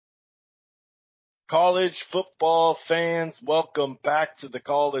College football fans, welcome back to the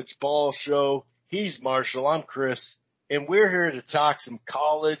College Ball Show. He's Marshall, I'm Chris, and we're here to talk some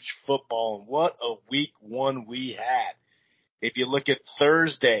college football. And what a week one we had. If you look at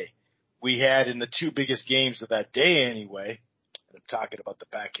Thursday, we had in the two biggest games of that day anyway, and I'm talking about the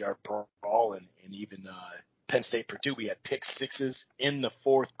backyard brawl and even Penn State Purdue, we had pick sixes in the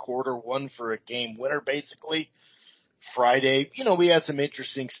fourth quarter, one for a game winner basically. Friday, we had some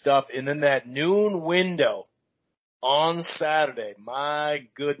interesting stuff. And then that noon window on Saturday, my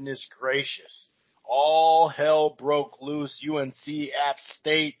goodness gracious, all hell broke loose. UNC, App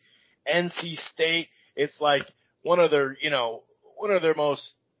State, NC State. It's like one of their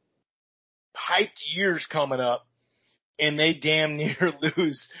most hyped years coming up, and they damn near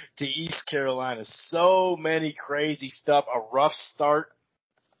lose to East Carolina. So many crazy stuff. A rough start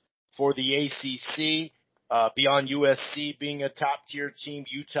for the ACC. Beyond USC being a top-tier team,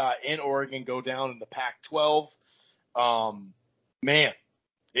 Utah and Oregon go down in the Pac-12. Man,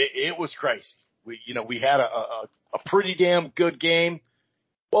 it was crazy. We had a pretty damn good game.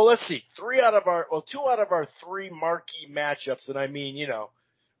 Well, let's see. Two out of our three marquee matchups, and I mean,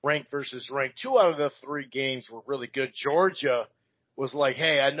 ranked versus ranked, two out of the three games were really good. Georgia was like,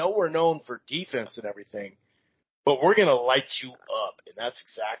 hey, I know we're known for defense and everything, but we're going to light you up, and that's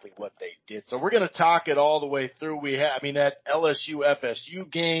exactly what they did. So we're going to talk it all the way through. That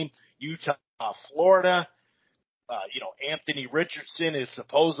LSU-FSU game, Utah-Florida, Anthony Richardson is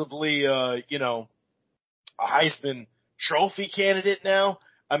supposedly, a Heisman Trophy candidate now.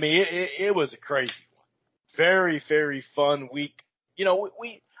 I mean, it was a crazy one. Very, very fun week.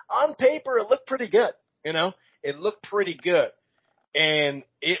 We on paper, it looked pretty good. It looked pretty good, and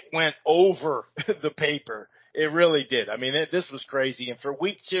it went over the paper. It really did. I mean, this was crazy. And for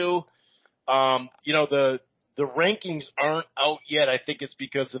week two, the rankings aren't out yet. I think it's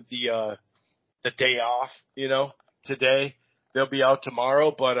because of the day off, today. They'll be out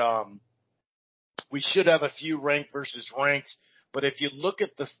tomorrow, but we should have a few ranked versus ranked. But if you look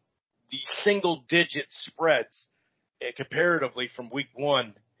at the single digit spreads comparatively from week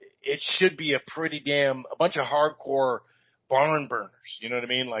one, it should be a bunch of hardcore barn burners. You know what I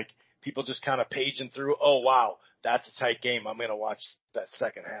mean? Like, people just kind of paging through, oh, wow, that's a tight game. I'm going to watch that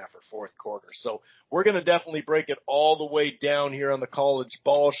second half or fourth quarter. So we're going to definitely break it all the way down here on the College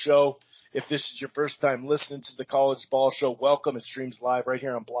Ball Show. If this is your first time listening to the College Ball Show, welcome. It streams live right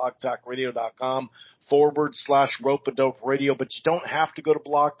here on blogtalkradio.com/Rope-A-Dope Radio. But you don't have to go to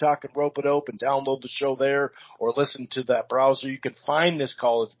Blog Talk and Rope-A-Dope and download the show there or listen to that browser. You can find this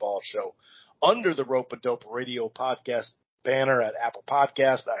College Ball Show under the Rope-A-Dope Radio podcast banner at Apple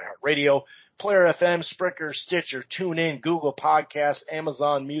Podcasts, iHeartRadio, Player FM, Spreaker, Stitcher, TuneIn, Google Podcasts,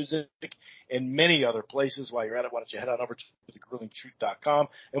 Amazon Music, and many other places. While you're at it, why don't you head on over to thegruelingtruth.com.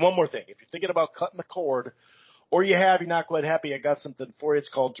 And one more thing, if you're thinking about cutting the cord, or you're not quite happy, I got something for you. It's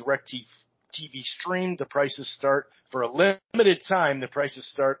called Direct TV Stream. The prices start for a limited time. The prices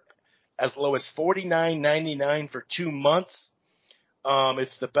start as low as $49.99 for 2 months.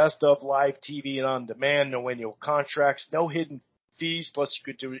 It's the best of live TV and on demand, no annual contracts, no hidden fees, plus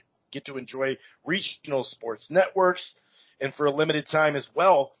you get to enjoy regional sports networks. And for a limited time as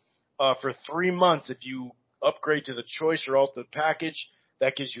well, for 3 months, if you upgrade to the Choice or Ultimate package,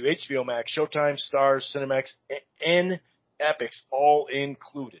 that gives you HBO Max, Showtime, Stars, Cinemax, and Epix all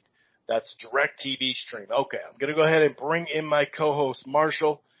included. That's Direct TV Stream. Okay, I'm going to go ahead and bring in my co-host,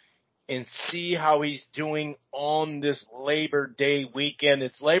 Marshall, and see how he's doing on this Labor Day weekend.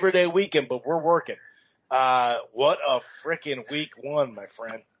 It's Labor Day weekend, but we're working. What a freaking week one, my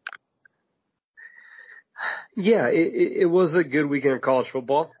friend. Yeah, it was a good weekend of college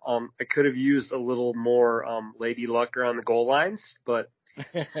football. I could have used a little more lady luck around the goal lines, but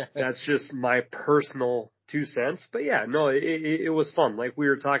that's just my personal 2 cents. But yeah, no, it was fun. Like we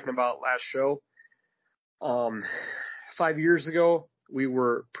were talking about last show, 5 years ago, we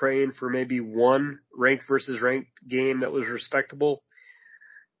were praying for maybe one ranked versus ranked game that was respectable.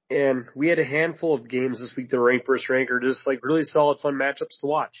 And we had a handful of games this week that were ranked versus ranked, or just like really solid, fun matchups to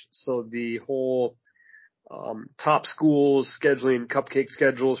watch. So the whole top schools scheduling cupcake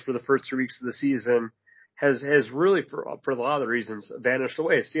schedules for the first 3 weeks of the season has really, for a lot of the reasons, vanished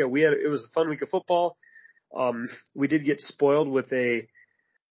away. So yeah, it was a fun week of football. We did get spoiled with a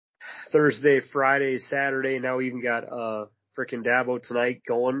Thursday, Friday, Saturday. Now we even got frickin' Dabo tonight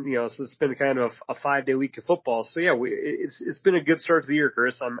going, so it's been kind of a 5-day week of football. So yeah, it's been a good start to the year,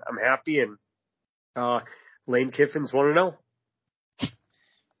 Chris. I'm happy, and Lane Kiffin's 1-0.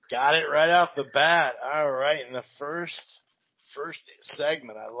 Got it right off the bat. All right, in the first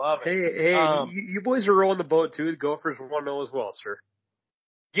segment, I love it. Hey, you boys are rowing the boat too. The Gophers 1-0 as well, sir.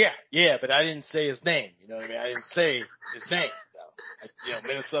 Yeah, but I didn't say his name. You know what I mean? I didn't say his name, though.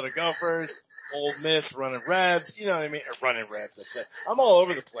 Minnesota Gophers, Ole Miss, running Rebs, you know what I mean? Or running Rebs, I said. I'm all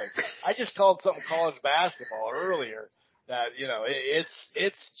over the place. I just called something college basketball earlier that,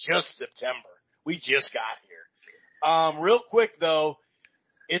 it's just September. We just got here. Real quick, though,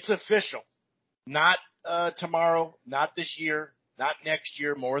 it's official. Not tomorrow, not this year, not next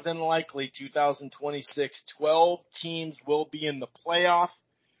year, more than likely 2026. 12 teams will be in the playoff.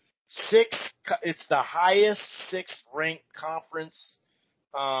 It's the highest sixth-ranked conference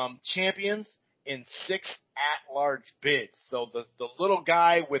champions in 6 at-large bids. So the little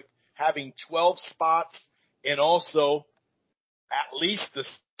guy with having 12 spots and also at least the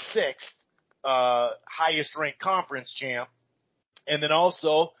 6th highest-ranked conference champ, and then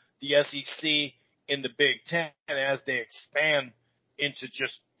also the SEC in the Big Ten as they expand into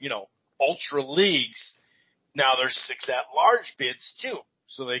just, ultra leagues. Now there's 6 at-large bids too.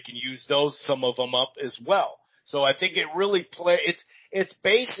 So they can use some of them up as well. So I think it really it's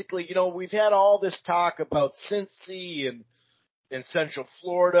basically, we've had all this talk about Cincy and Central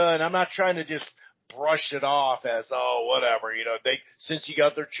Florida, and I'm not trying to just brush it off as, whatever, Cincy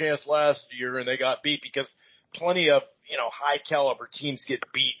got their chance last year and they got beat, because plenty of, high caliber teams get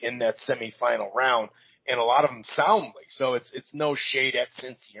beat in that semifinal round, and a lot of them soundly. So it's no shade at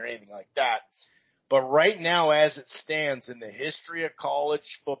Cincy or anything like that. But right now, as it stands in the history of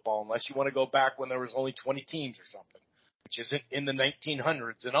college football, unless you want to go back when there was only 20 teams or something, which isn't in the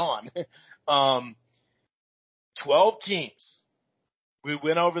 1900s and on, 12 teams. We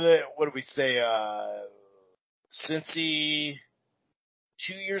went over what did we say, Cincy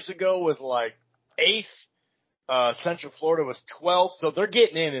 2 years ago was like 8th. Central Florida was 12th. So they're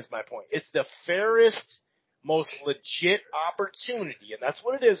getting in, is my point. It's the fairest, most legit opportunity, and that's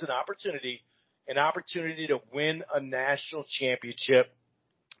what it is, an opportunity to win a national championship.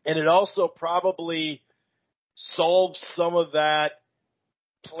 And it also probably solves some of that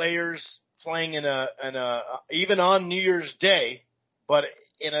players playing in a even on New Year's Day, but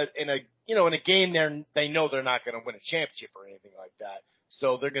in a game they know they're not going to win a championship or anything like that.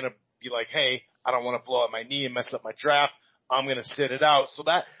 So they're going to be like, hey, I don't want to blow out my knee and mess up my draft. I'm going to sit it out. So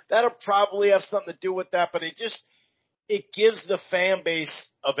that'll probably have something to do with that, but it gives the fan base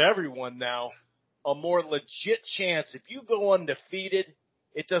of everyone now a more legit chance. If you go undefeated,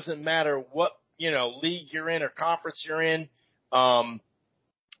 it doesn't matter what, league you're in or conference you're in. I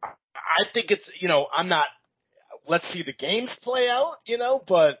think it's, let's see the games play out,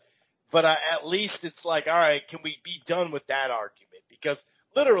 but at least it's like, all right, can we be done with that argument? Because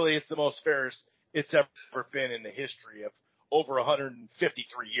literally it's the most fairest it's ever been in the history of over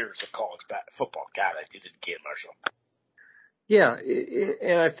 153 years of college football. God, I did it again, Marshall. Yeah,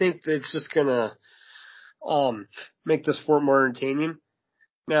 and I think that it's just gonna make the sport more entertaining.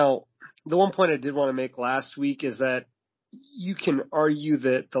 Now, the one point I did want to make last week is that you can argue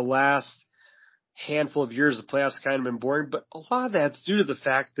that the last handful of years of playoffs have kind of been boring, but a lot of that's due to the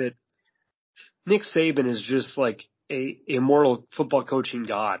fact that Nick Saban is just like a immortal football coaching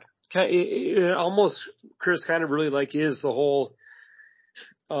god. It almost, Chris, kind of really like is the whole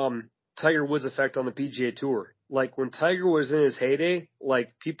Tiger Woods effect on the PGA Tour. Like when Tiger was in his heyday,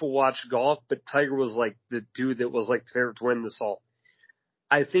 like people watched golf, but Tiger was like the dude that was like the favorite to win this all.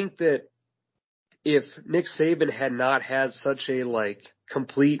 I think that if Nick Saban had not had such a like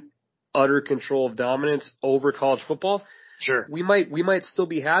complete, utter control of dominance over college football, sure, we might still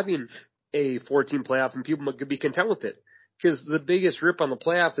be having a 14 playoff and people could be content with it. Because the biggest rip on the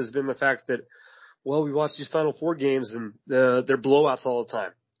playoff has been the fact that, well, we watch these Final Four games and they're blowouts all the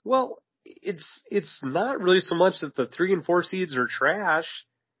time. Well, it's not really so much that the 3 and 4 seeds are trash.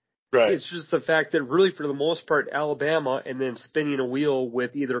 Right. It's just the fact that really for the most part, Alabama and then spinning a wheel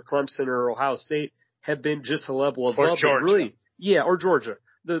with either Clemson or Ohio State have been just a level above. Or Georgia. Really, yeah, or Georgia.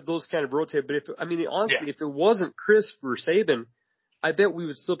 Those kind of rotate. But honestly, if it wasn't Chris for Saban, I bet we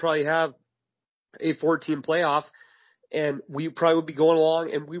would still probably have a 14 playoff. And we probably would be going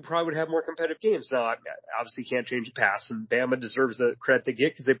along, and we probably would have more competitive games. Now, I obviously can't change the past, and Bama deserves the credit they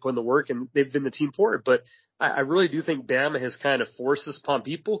get because they put in the work and they've been the team for it. But I really do think Bama has kind of forced this upon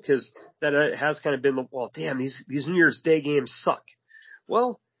people because that has kind of been these New Year's Day games suck.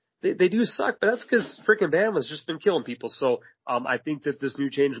 Well, they do suck, but that's because freaking Bama's just been killing people. So I think that this new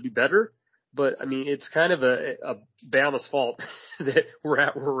change will be better. But it's kind of a Bama's fault that we're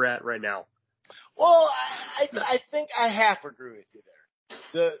at where we're at right now. Well, I think I half agree with you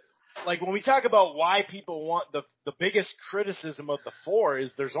there. When we talk about why people want the biggest criticism of the 4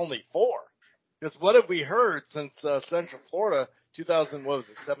 is there's only 4. Because what have we heard since Central Florida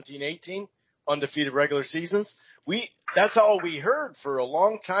 17, 18? undefeated regular seasons. That's all we heard for a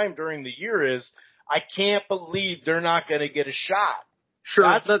long time during the year is, I can't believe they're not going to get a shot. Sure,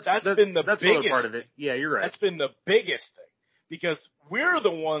 That's been the that's biggest another part of it. Yeah, you're right. That's been the biggest thing, because we're the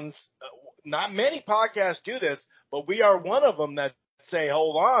ones. Not many podcasts do this, but we are one of them that say,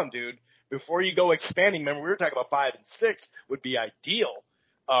 "Hold on, dude, before you go expanding." Remember, we were talking about 5 and 6 would be ideal,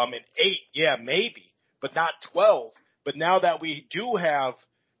 and 8, yeah, maybe, but not 12. But now that we do have,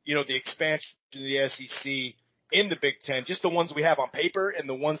 the expansion to the SEC in the Big Ten, just the ones we have on paper and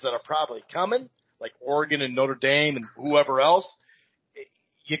the ones that are probably coming, like Oregon and Notre Dame and whoever else,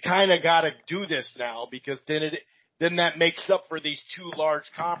 you kind of got to do this now, because then that makes up for these two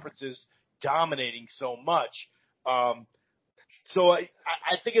large conferences dominating so much. So I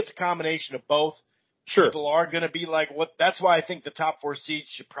think it's a combination of both. Sure. People are going to be like, that's why I think the top 4 seeds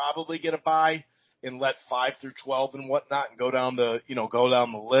should probably get a bye and let 5 through 12 and whatnot and go down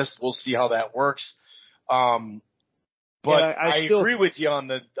the list. We'll see how that works. But yeah, I agree with you on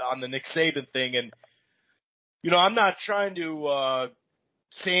the Nick Saban thing. And, I'm not trying to,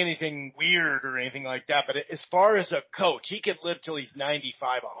 say anything weird or anything like that, but as far as a coach, he could live till he's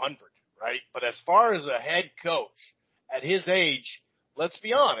 95, 100, right? But as far as a head coach at his age, let's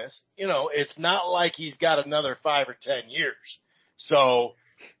be honest, it's not like he's got another 5 or 10 years. So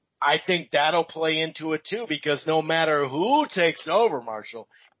I think that'll play into it too, because no matter who takes over, Marshall,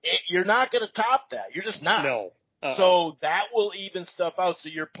 you're not going to top that. You're just not. No. So that will even stuff out. So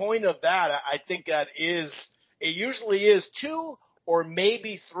your point of that, I think it usually is 2 or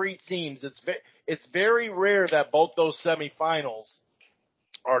maybe 3 teams. It's very rare that both those semifinals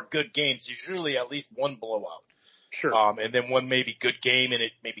are good games. There's usually at least one blowout. Sure. And then one maybe good game and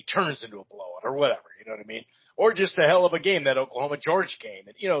it maybe turns into a blowout or whatever, you know what I mean? Or just a hell of a game, that Oklahoma-Georgia game.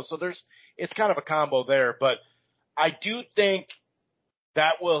 And, so it's kind of a combo there. But I do think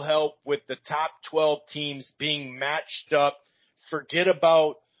that will help with the top 12 teams being matched up. Forget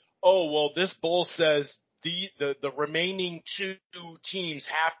about, this bowl says the remaining 2 teams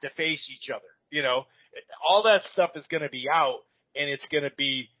have to face each other. All that stuff is going to be out, and it's going to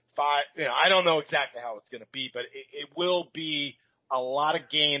be 5. I don't know exactly how it's going to be, but it will be a lot of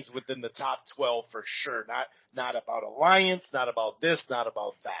games within the top 12 for sure. Not about alliance, not about this, not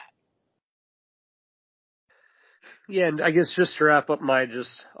about that. Yeah, and I guess just to wrap up my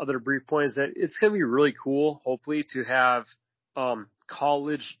just other brief points, that it's going to be really cool, hopefully, to have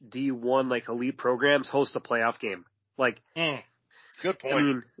college D1, like elite programs, host a playoff game. Like, good point. I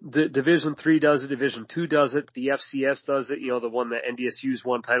mean, the Division III does it, Division II does it, the FCS does it. The one that NDSU's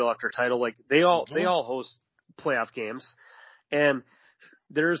won title after title. Like they all host playoff games, and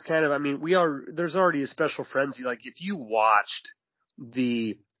there's kind of, there's already a special frenzy. Like if you watched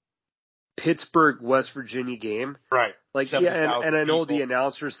the Pittsburgh West Virginia game, right? Like yeah, and I know the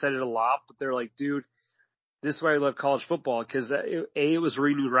announcers said it a lot, but they're like, dude, this is why I love college football, because A, it was a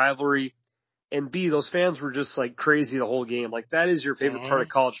renewed rivalry, and B, those fans were just like crazy the whole game. Like that is your favorite part of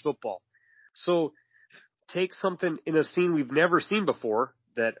college football. So take something in a scene we've never seen before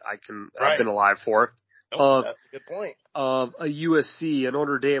that I've been alive for. That's a good point. A USC, a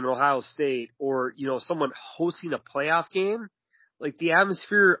Notre Dame, an Ohio State, or someone hosting a playoff game. Like the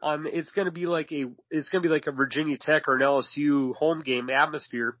atmosphere it's going to be like a Virginia Tech or an LSU home game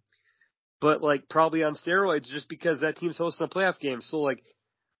atmosphere, but like probably on steroids, just because that team's hosting a playoff game. So like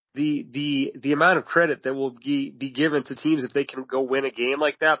the amount of credit that will be given to teams if they can go win a game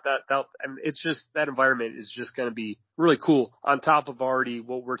like that, it's just, that environment is just going to be really cool. On top of already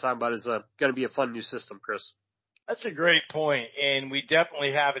what we're talking about is going to be a fun new system, Chris. That's a great point, and we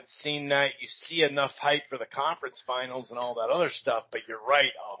definitely haven't seen that. You see enough hype for the conference finals and all that other stuff, but you're right,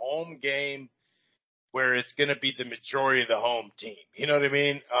 a home game where it's going to be the majority of the home team. You know what I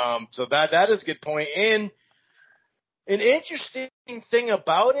mean? So that is a good point. And an interesting thing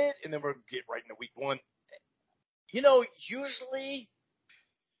about it, and then we'll get right into week 1. Usually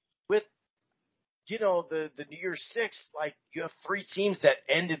with, the New Year's Six, like you have 3 teams that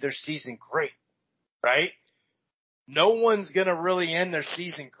ended their season great, right? No one's going to really end their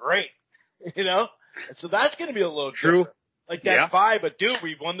season great, And so that's going to be a little true. Different. Like that 5, but dude,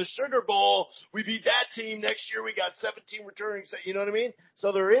 we won the Sugar Bowl. We beat that team. Next year we got 17 returning. You know what I mean?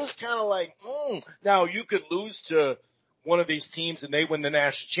 So there is kind of like, now you could lose to one of these teams and they win the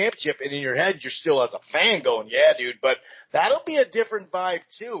national championship, and in your head you're still as a fan going, yeah, dude. But that'll be a different vibe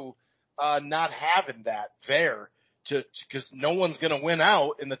too, not having that there, because no one's going to win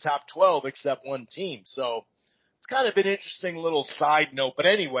out in the top 12 except one team. So it's kind of an interesting little side note. But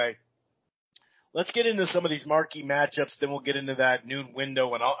anyway, let's get into some of these marquee matchups. Then we'll get into that noon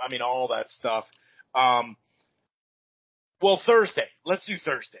window and all that stuff. Well, Thursday. Let's do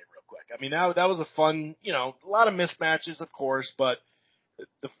Thursday real quick. I mean, that was a fun, a lot of mismatches, of course, but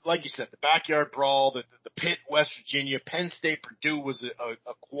like you said, the backyard brawl, the Pitt, West Virginia, Penn State, Purdue was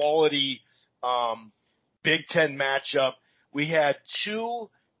a quality Big Ten matchup. We had 2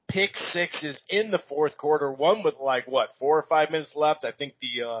 pick sixes in the fourth quarter, one with 4 or 5 minutes left. I think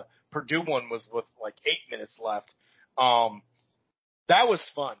the Purdue one was with 8 minutes left. That was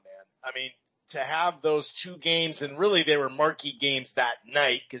fun, man. I mean, to have those 2 games, and really they were marquee games that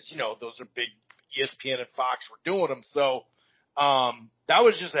night because, those are big. ESPN and Fox were doing them. So that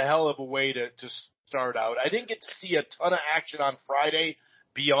was just a hell of a way to start out. I didn't get to see a ton of action on Friday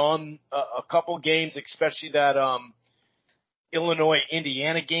beyond a couple games, especially that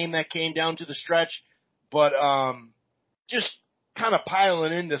Illinois-Indiana game that came down to the stretch. But just kind of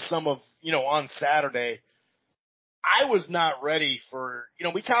piling into some of, on Saturday, I was not ready for,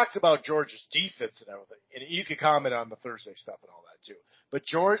 we talked about Georgia's defense and everything, and you could comment on the Thursday stuff and all that too. But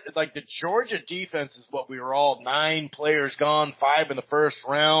the Georgia defense is what we were all 9 players gone, 5 in the first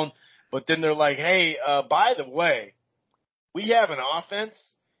round. But then they're like, hey, by the way, we have an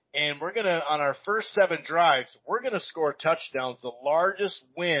offense and we're going to, on our first 7 drives, we're going to score touchdowns, the largest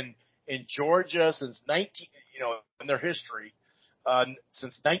win in Georgia since in their history.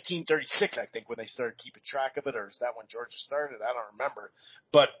 Since 1936, I think, when they started keeping track of it, or is that when Georgia started? I don't remember.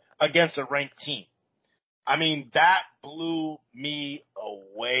 But against a ranked team. I mean, that blew me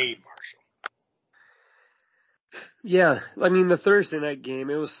away, Marshall. Yeah, I mean, the Thursday night game,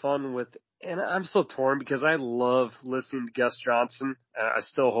 it was fun and I'm still torn because I love listening to Gus Johnson. I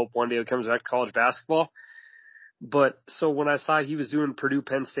still hope one day he comes back to college basketball. But so when I saw he was doing Purdue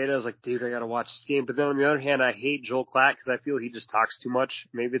Penn State, I was like, dude, I got to watch this game. But then on the other hand, I hate Joel Klatt because I feel he just talks too much.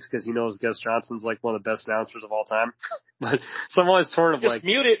 Maybe it's because he knows Gus Johnson's like one of the best announcers of all time. But so I'm always torn of just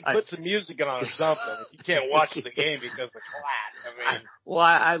mute it and put some music on or something. If you can't watch the game because of Klatt. I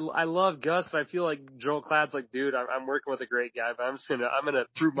mean, I love Gus, but I feel like Joel Klatt's like, dude, I'm working with a great guy, but I'm gonna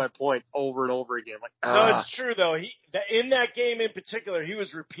prove my point over and over again. No, it's true though. In that game in particular, he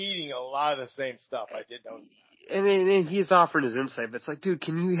was repeating a lot of the same stuff. I did notice that. And he's offering his insight, but it's like, dude,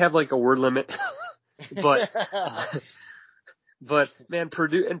 can you have a word limit? But man,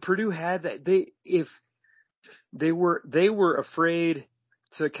 Purdue had that. They were afraid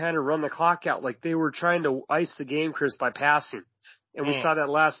to kind of run the clock out, like they were trying to ice the game, Chris, by passing. And we saw that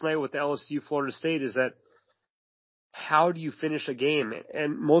last night with the LSU Florida State. Is that how do you finish a game?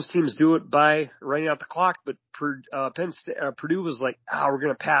 And most teams do it by running out the clock, but Purdue was like, we're going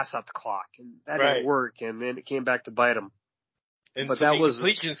to pass out the clock. And that didn't work. And then it came back to bite them. And but so that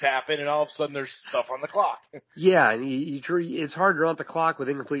completions happen, and all of a sudden there's stuff on the clock. Yeah, and it's hard to run out the clock with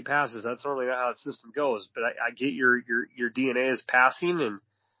incomplete passes. That's normally not how the system goes. But I get your DNA is passing, and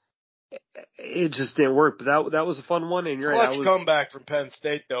it just didn't work. But that was a fun one. And you're clutch comeback from Penn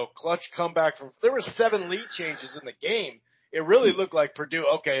State, though. Clutch comeback there were 7 lead changes in the game. It really looked like Purdue.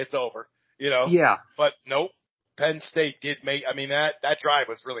 Okay, it's over. Yeah. But nope. Penn State did make. I mean, that drive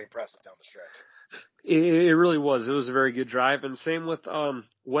was really impressive down the stretch. It really was. It was a very good drive. And same with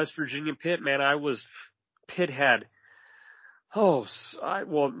West Virginia Pitt. Man, Pitt had.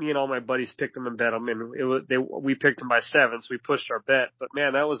 Me and all my buddies picked them and bet them, and we picked them by 7, so we pushed our bet. But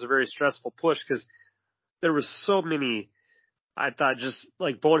man, that was a very stressful push because there was so many, I thought, just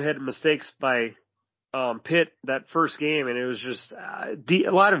like boneheaded mistakes by Pitt that first game, and it was just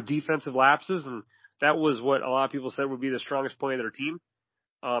a lot of defensive lapses, and that was what a lot of people said would be the strongest point of their team.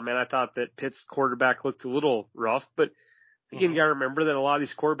 And I thought that Pitt's quarterback looked a little rough, but again, you got to remember that a lot of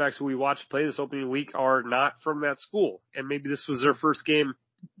these quarterbacks who we watch play this opening week are not from that school, and maybe this was their first game.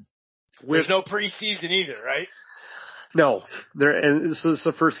 There's no preseason either, right? No, and this is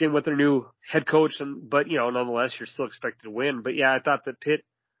the first game with their new head coach, but nonetheless, you're still expected to win. But yeah, I thought that Pitt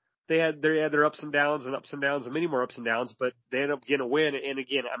they had their ups and downs and many more ups and downs, but they ended up getting a win. And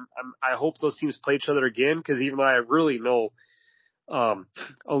again, I hope those teams play each other again because even though I really know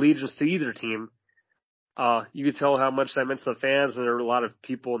allegiance to either team. You could tell how much that meant to the fans, and there were a lot of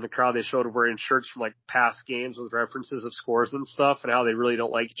people in the crowd. They showed up wearing shirts from past games with references of scores and stuff, and how they really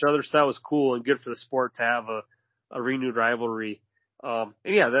don't like each other. So that was cool and good for the sport to have a renewed rivalry. And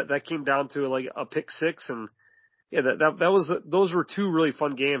yeah, that came down to a pick 6, and yeah, those were 2 really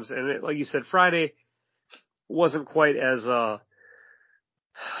fun games. And like you said, Friday wasn't quite as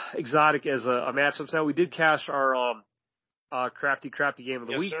exotic as a matchup. Now we did cash our crafty game of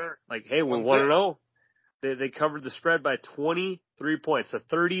the week. Sir. Hey, we're 1-0. They covered the spread by 23 points, a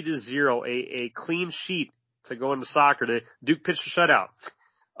 30-0, a clean sheet to go into soccer. Duke pitched a shutout.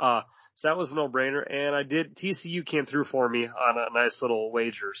 So that was a no-brainer. And TCU came through for me on a nice little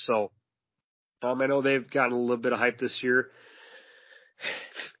wager. So, I know they've gotten a little bit of hype this year.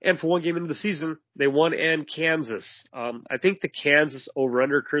 And for one game into the season, they won and Kansas. I think the Kansas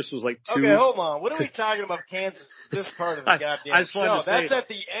over-under, Chris, was like 2. Okay, hold on. What are we talking about Kansas this part of the goddamn show? That's at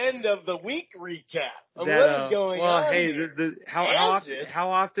the end of the week recap. What is going on here?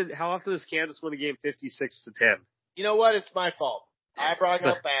 How often does Kansas win a game 56-10? You know what? It's my fault. I brought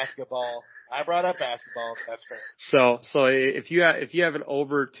up basketball. That's fair. So if you have an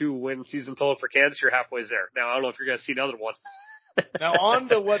over 2 win season total for Kansas, you're halfway there. Now I don't know if you're going to see another one. Now on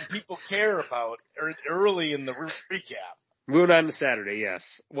to what people care about early in the recap. Moving on to Saturday,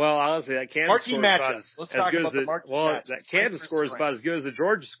 yes. Well, honestly, that Kansas marquee score matchup. is Let's talk about the marquee matchup. That Kansas score is about as good as the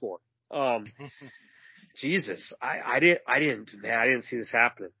Georgia score. Jesus, I didn't see this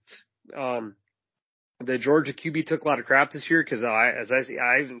happening. The Georgia QB took a lot of crap this year because I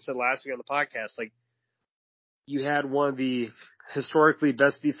even said last week on the podcast, like, you had one of the historically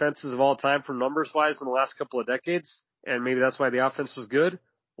best defenses of all time from numbers wise in the last couple of decades. And maybe that's why the offense was good.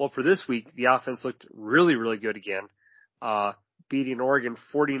 Well, for this week, the offense looked really, really good again. Beating Oregon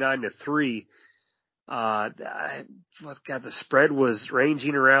 49-3. The spread was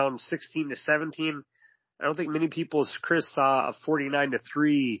ranging around 16-17. I don't think many people, as Chris, saw a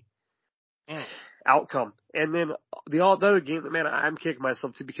 49-3 outcome. And then the other game, man, I'm kicking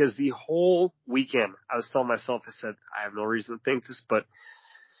myself too, because the whole weekend I was telling myself, I said, I have no reason to think this, but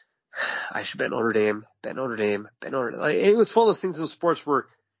I should bet Notre Dame. Like, it was one of those things in sports where,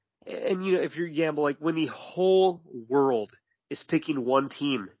 and you know, if you gamble, like when the whole world is picking one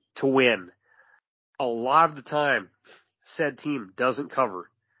team to win, a lot of the time, said team doesn't cover.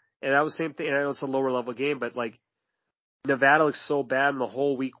 And that was the same thing. And I know it's a lower level game, but like Nevada looks so bad in the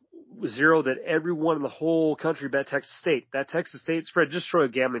whole week 0 that everyone in the whole country bet Texas State. That Texas State spread, just show a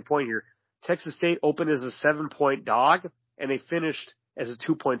gambling point here. Texas State opened as a 7-point dog, and they finished as a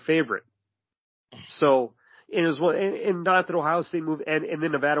 2-point favorite. So, and it was and not that Ohio State moved, and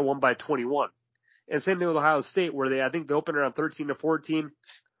then Nevada won by 21. And same thing with Ohio State, where I think they opened around 13-14.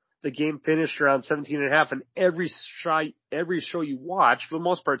 The game finished around 17.5, and every show you watch, for the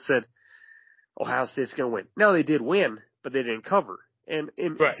most part, said Ohio State's going to win. Now they did win, but they didn't cover. And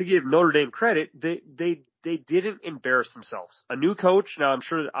right. To give Notre Dame credit, they didn't embarrass themselves. A new coach, now I'm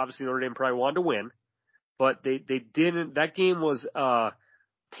sure that obviously Notre Dame probably wanted to win, but they didn't. That game was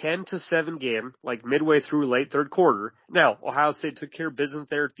 10-7 game, like midway through late third quarter. Now Ohio State took care of business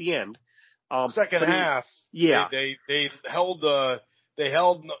there at the end. Second half, yeah, they held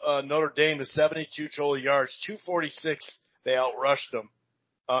Notre Dame to 72 total yards, 246. They outrushed them,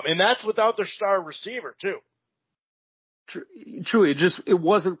 and that's without their star receiver too. True. It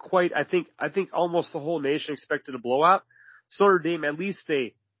wasn't quite. I think almost the whole nation expected a blowout. So Notre Dame, at least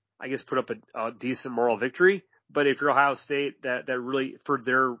they, I guess, put up a decent moral victory. But if you're Ohio State, that really, for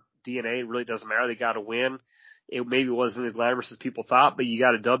their DNA, it really doesn't matter. They got to win. It maybe wasn't as glamorous as people thought, but you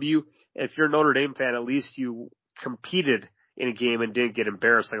got a W. And if you're a Notre Dame fan, at least you competed in a game and didn't get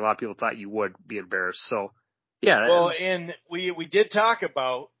embarrassed like a lot of people thought you would be embarrassed. So, yeah. Well, and we did talk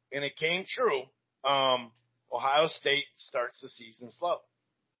about, and it came true, Ohio State starts the season slow.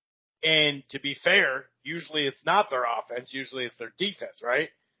 And to be fair, usually it's not their offense. Usually it's their defense, right?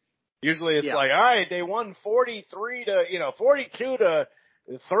 Usually it's like, all right, they won 42 to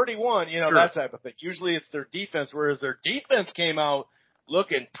 31, sure, that type of thing. Usually it's their defense, whereas their defense came out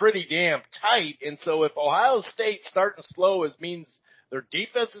looking pretty damn tight. And so if Ohio State starting slow, it means their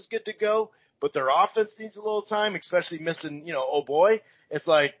defense is good to go, but their offense needs a little time, especially missing, oh boy. It's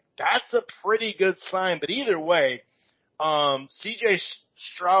like, that's a pretty good sign. But either way, C.J.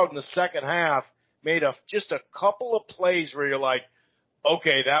 Stroud in the second half made just a couple of plays where you're like,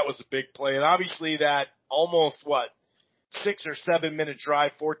 okay, that was a big play. And obviously that almost, 6 or 7 minute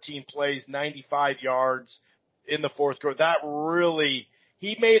drive, 14 plays, 95 yards in the fourth quarter. That really,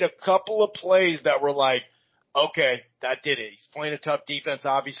 he made a couple of plays that were like, okay, that did it. He's playing a tough defense,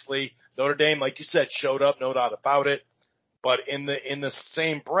 obviously. Notre Dame, like you said, showed up, no doubt about it. But in the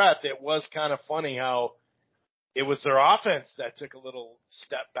same breath, it was kind of funny how it was their offense that took a little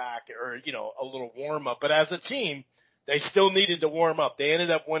step back or, a little warm up. But as a team, they still needed to warm up. They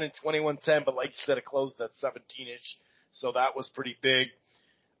ended up winning 21-10, but like you said, it closed at 17-ish. So that was pretty big.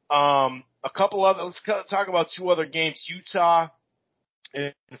 Let's talk about 2 other games, Utah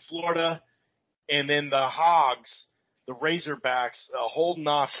and Florida, and then the Hogs, the Razorbacks, holding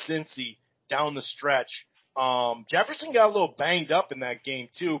off Cincy down the stretch. Jefferson got a little banged up in that game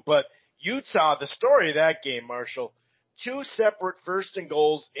too, but Utah, the story of that game, Marshall, 2 separate first and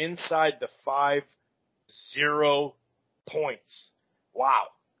goals inside the 5-0 points. Wow,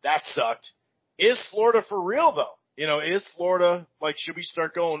 that sucked. Is Florida for real though? Is Florida like, should we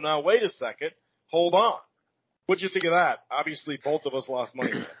start going, now wait a second, hold on? What'd you think of that? Obviously, both of us lost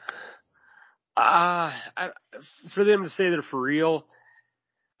money. For them to say they're for real,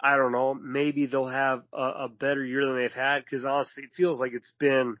 I don't know. Maybe they'll have a better year than they've had because honestly, it feels like it's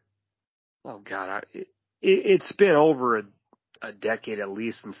been, oh God, it's been over a decade at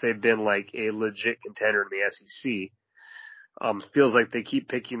least since they've been like a legit contender in the SEC. Feels like they keep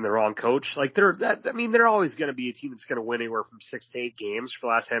picking the wrong coach. Like they're always going to be a team that's going to win anywhere from 6 to 8 games for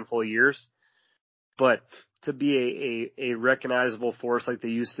the last handful of years. But to be a recognizable force like they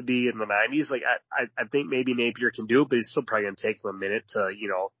used to be in the 90s, like I think maybe Napier can do it, but he's still probably going to take them a minute to,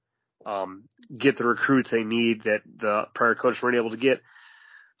 get the recruits they need that the prior coach weren't able to get.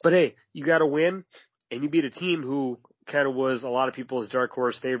 But hey, you got to win, and you beat a team who kind of was a lot of people's dark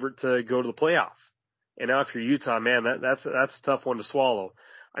horse favorite to go to the playoff. And now if you're Utah, man, that's a tough one to swallow.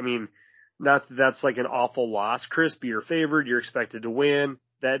 I mean, not that that's like an awful loss, Chris, but you're favored, you're expected to win.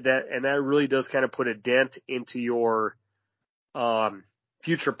 That really does kind of put a dent into your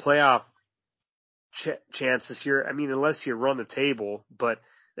future playoff chance this year. I mean, unless you run the table, but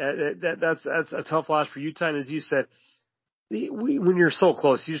that's a tough loss for Utah. And as you said, when you're so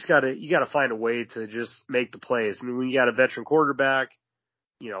close, you gotta find a way to just make the plays. I mean, when you got a veteran quarterback,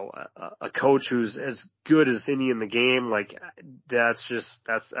 a coach who's as good as any in the game, like that's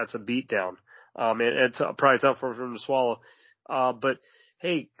a beatdown. And it's probably tough for him to swallow. But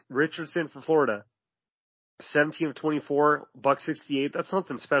hey, Richardson for Florida, 17 of 24, $168. That's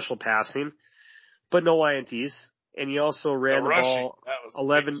something special passing, but no INTs. And he also ran the ball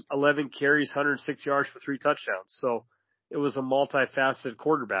 11 carries, 106 yards for 3 touchdowns. So it was a multifaceted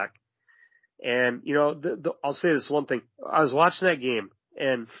quarterback. And, I'll say this one thing. I was watching that game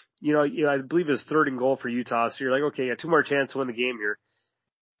and, I believe it was 3rd and goal for Utah. So you're like, okay, you got 2 more chances to win the game here.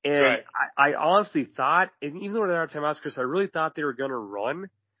 And right. I honestly thought, and even though they're out of timeouts, Chris, I really thought they were going to run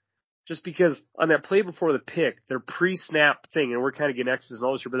just because on that play before the pick, their pre-snap thing, and we're kind of getting X's and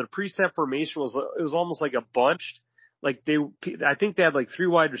O's here, but their pre-snap formation was almost like a bunched. Like I think they had like 3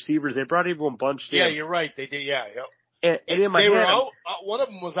 wide receivers. They brought everyone bunched in. Yeah, you're right. They did. Yeah. Yep. And in my head, were out, one of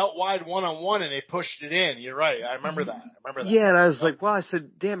them was out wide 1-on-1 and they pushed it in. You're right. I remember that. Yeah. And I was like, well, I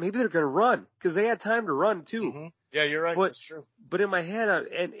said, damn, maybe they're going to run because they had time to run too. Mm-hmm. Yeah, you're right. That's true. But in my head,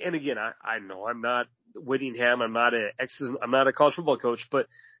 and again, I know I'm not Whittingham. I'm not a college football coach, but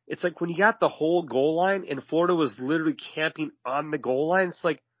it's like when you got the whole goal line and Florida was literally camping on the goal line, it's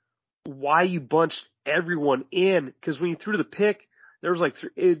like, why you bunched everyone in? Because when you threw the pick, there was like,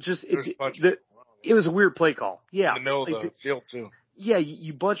 it was a weird play call. Yeah. In the middle of the field too. Yeah,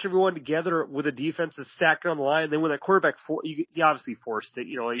 you bunch everyone together with a defense that's stacked on the line. And then when that quarterback, you obviously forced it.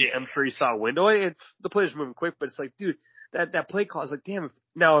 I'm sure you saw a window. And the players moving quick, but it's like, dude, that play call is like, damn. If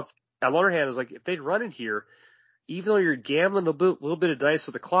on the other hand, it was like, if they'd run in here, even though you're gambling a little bit of dice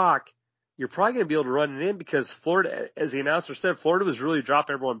with the clock, you're probably going to be able to run it in because Florida, as the announcer said, Florida was really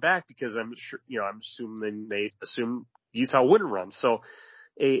dropping everyone back because I'm sure, I'm assuming they assumed Utah wouldn't run. So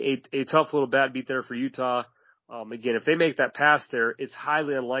a tough little bad beat there for Utah. Again, if they make that pass there, it's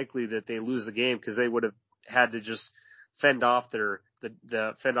highly unlikely that they lose the game because they would have had to just fend off their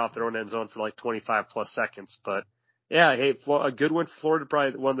own end zone for like 25 plus seconds. But yeah, hey, a good win for Florida,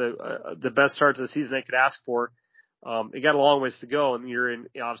 probably one of the best starts of the season they could ask for. They got a long ways to go, and you're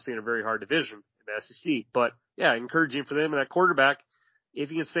obviously in a very hard division in the SEC. But yeah, encouraging for them and that quarterback. If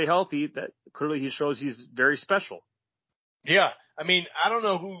he can stay healthy, that clearly he shows he's very special. Yeah, I mean, I don't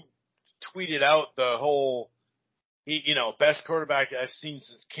know who tweeted out the whole, best quarterback I've seen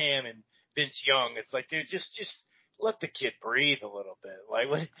since Cam and Vince Young. It's like, dude, just let the kid breathe a little bit.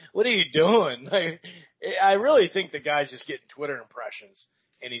 Like, what are you doing? Like, I really think the guy's just getting Twitter impressions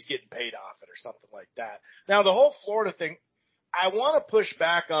and he's getting paid off it or something like that. Now, the whole Florida thing, I want to push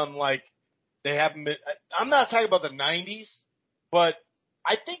back on, like, they haven't been – I'm not talking about the 90s, but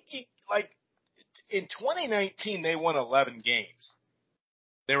I think, in 2019, they won 11 games.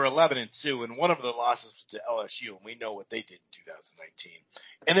 They were 11-2, and one of the losses was to LSU, and we know what they did in 2019.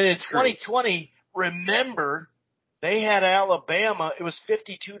 And then in 2020, remember, they had Alabama. It was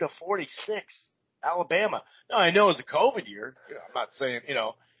 52-46. Alabama. No, I know it was a COVID year. I'm not saying,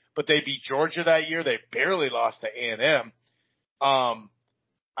 but they beat Georgia that year. They barely lost to A&M.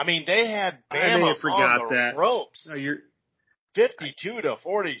 I mean, they had Bama on the ropes. No, you're 52-46.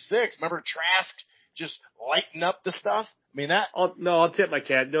 Remember Trask just lighting up the stuff? I mean, I'll tip my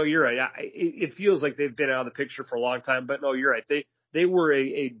cat. No, you're right. It feels like they've been out of the picture for a long time, but no, you're right. They were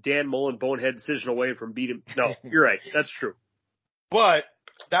a Dan Mullen bonehead decision away from beating. No, you're right. That's true. But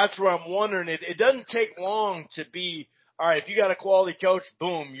that's where I'm wondering. It doesn't take long to be, all right, if you got a quality coach,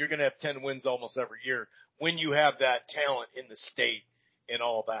 boom, you're going to have 10 wins almost every year when you have that talent in the state and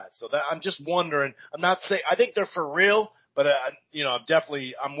all that. So that I'm just wondering. I'm not saying I think they're for real, but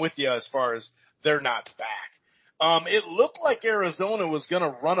I'm with you as far as they're not back. It looked like Arizona was going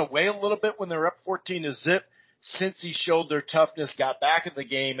to run away a little bit when they were up 14-0. Cincy showed their toughness, got back in the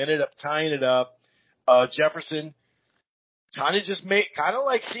game, ended up tying it up. Jefferson kind of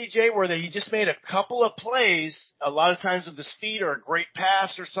like CJ, where he just made a couple of plays, a lot of times with his feet or a great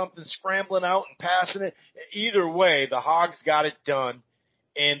pass or something, scrambling out and passing it. Either way, the Hogs got it done,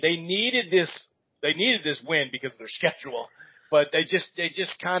 and they needed this win because of their schedule. But they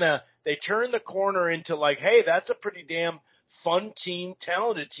turned the corner into like, hey, that's a pretty damn fun team,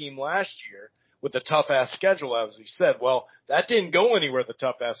 talented team last year with a tough ass schedule, as we said. Well, that didn't go anywhere, the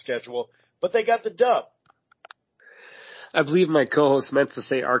tough ass schedule, but they got the dub. I believe my co-host meant to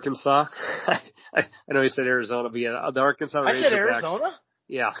say Arkansas. I know he said Arizona, but yeah, the Arkansas Razorbacks. I said Arizona?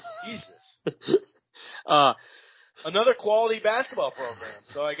 Yeah. Jesus. Another quality basketball program.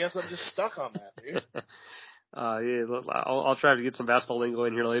 So I guess I'm just stuck on that, dude. Yeah, I'll try to get some basketball lingo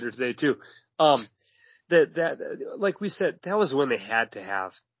in here later today too. Like we said, that was when they had to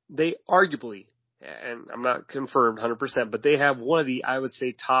have. They arguably, and I'm not confirmed 100%, but they have one of the, I would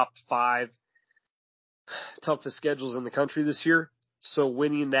say, top 5 toughest schedules in the country this year. So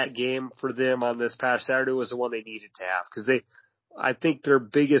winning that game for them on this past Saturday was the one they needed to have, because I think their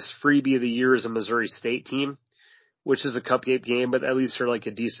biggest freebie of the year is a Missouri State team, which is a cupcake game, but at least they're like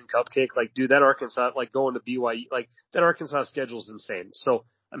a decent cupcake. Like, dude, that Arkansas, like going to BYU, like that Arkansas schedule is insane. So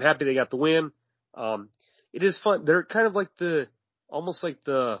I'm happy they got the win. It is fun. They're kind of like almost like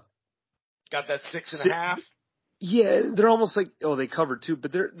the got that 6.5. Yeah, they're almost like, they covered too,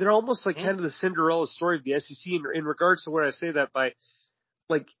 but they're almost like kind of the Cinderella story of the SEC in regards to where I say that by,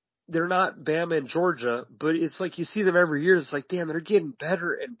 like, they're not Bama and Georgia, but it's like you see them every year. It's like, damn, they're getting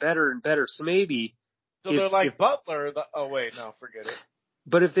better and better and better. So maybe. So they're like Butler. Oh wait, no, forget it.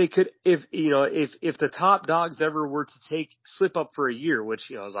 But if they could, if the top dogs ever were to slip up for a year, which,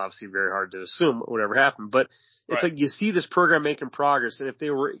 is obviously very hard to assume whatever happened, but it's like you see this program making progress, and if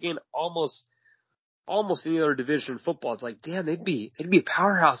they were in almost any other division in football, it's like, damn, they'd be a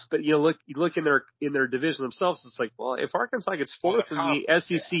powerhouse. But you look in their division themselves, it's like, well, if Arkansas gets fourth in the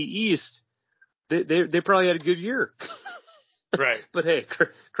SEC East, they probably had a good year. Right. But hey,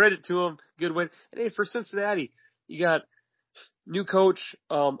 credit to them, good win. And hey, for Cincinnati, you got new coach.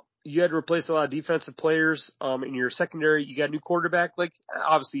 You had to replace a lot of defensive players. In your secondary, you got a new quarterback. Like,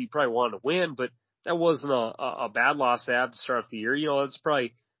 obviously, you probably wanted to win, but that wasn't a bad loss to have to start off the year. It's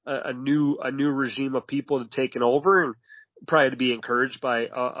probably a new regime of people that have taken over, and probably to be encouraged by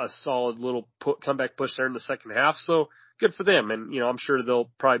a solid little comeback push there in the second half. So good for them. And, I'm sure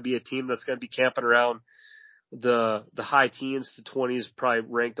they'll probably be a team that's going to be camping around the high teens to 20s, probably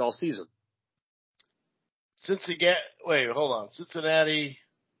ranked all season. Hold on. Cincinnati,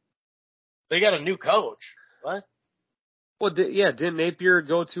 they got a new coach. What? Well, didn't Napier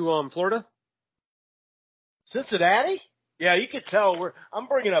go to Florida? Cincinnati? Yeah, you could tell I'm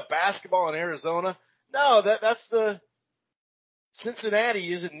bringing up basketball in Arizona. No, that's the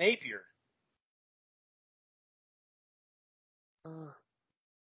Cincinnati isn't Napier.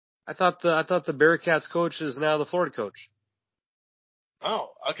 I thought the Bearcats coach is now the Florida coach.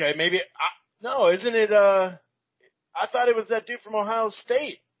 Oh, okay, maybe. No, isn't it? I thought it was that dude from Ohio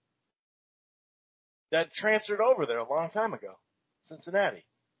State that transferred over there a long time ago, Cincinnati.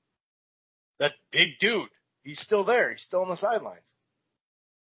 That big dude. He's still there. He's still on the sidelines.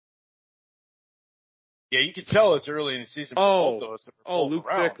 Yeah, you can tell it's early in the season. Luke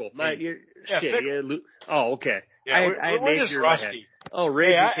Fickell. Luke. Oh, okay. Yeah, we're just rusty. Oh,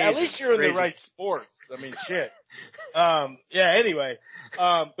 Ray. At least you're in the right sport. I mean, shit. Anyway.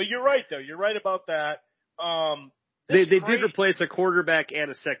 But you're right, though. You're right about that. They did replace a quarterback and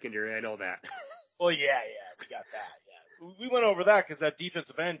a secondary. I know that. Well, yeah, we got that. Yeah, we went over that because that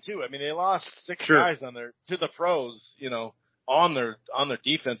defensive end too. I mean, they lost 6 guys to the pros. On their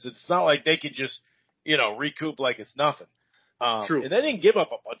defense. It's not like they could just recoup like it's nothing. True. And they didn't give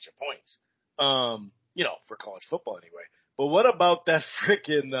up a bunch of points. For college football anyway. But what about that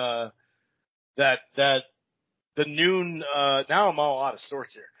frickin' the noon? Now I'm all out of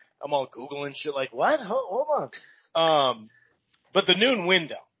sorts here. I'm all Googling shit like, what? Hold on. But the noon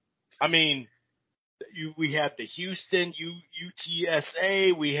window. I mean, we had the Houston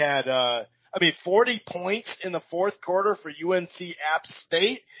UTSA. We had 40 points in the fourth quarter for UNC App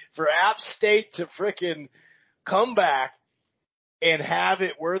State. For App State to frickin' come back and have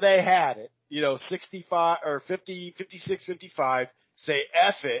it where they had it. 65 or 50, 56, 55. Say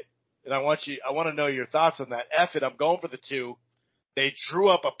F it, and I want to know your thoughts on that. F it. I'm going for the 2. They drew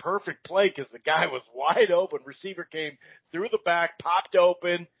up a perfect play because the guy was wide open. Receiver came through the back, popped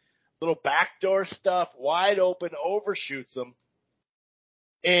open, little backdoor stuff, wide open, overshoots him.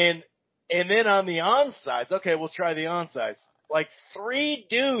 And then on the onsides, okay, we'll try the onsides. Like 3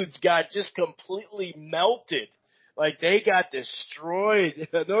 dudes got just completely melted. Like they got destroyed.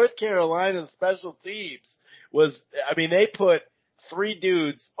 North Carolina special teams they put 3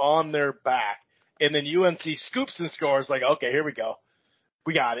 dudes on their back. And then UNC scoops and scores like, okay, here we go.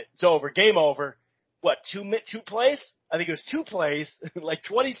 We got it. It's over. Game over. What, 2 plays? I think it was 2 plays, like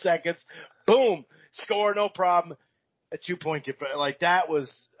 20 seconds. Boom. Score, no problem. A 2-point difference. Like that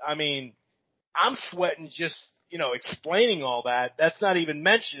was, I'm sweating just, explaining all that. That's not even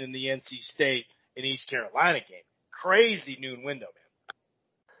mentioned in the NC State and East Carolina game. Crazy noon window, man.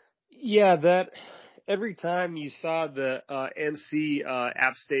 Yeah, that every time you saw the NC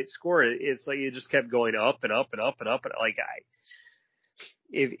App State score, it's like it just kept going up and up and up and up. And like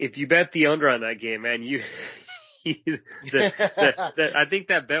if you bet the under on that game, man, I think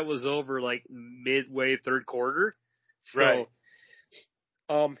that bet was over like midway third quarter. So, right.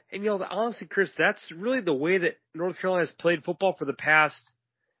 And honestly, Chris, that's really the way that North Carolina has played football for the past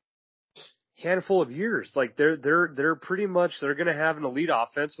handful of years. Like they're pretty much, they're going to have an elite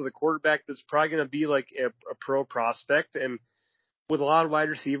offense with a quarterback that's probably going to be like a pro prospect and with a lot of wide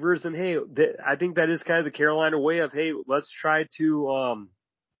receivers. And hey, I think that is kind of the Carolina way of, hey, let's try to,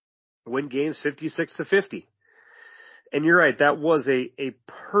 win games 56-50. And you're right. That was a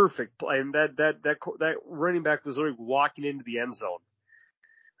perfect play. And that running back was literally walking into the end zone.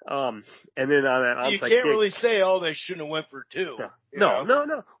 And then on that onside you can't kick, really say, they shouldn't have went for 2.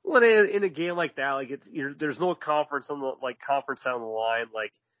 No. Well, in a game like that, like there's no conference on the conference down the line,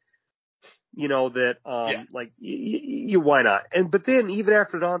 like like you why not? But then even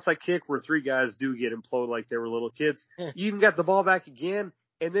after the onside kick, where 3 guys do get imploded like they were little kids, you even got the ball back again,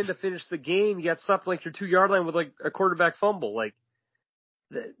 and then to finish the game, you got stuff like your 2-yard line with like a quarterback fumble. Like,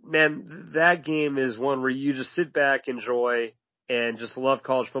 man, that game is one where you just sit back, enjoy. And just love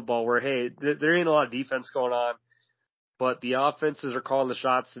college football where, hey, there ain't a lot of defense going on, but the offenses are calling the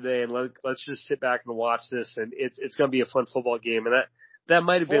shots today, and let's just sit back and watch this, and it's going to be a fun football game. And that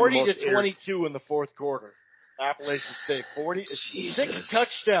might have been 40-22 in the fourth quarter. Appalachian State, 6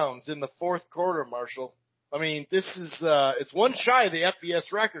 touchdowns in the fourth quarter, Marshall. This is, it's one shy of the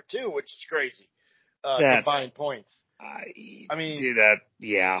FBS record too, which is crazy. Combined points. Do that,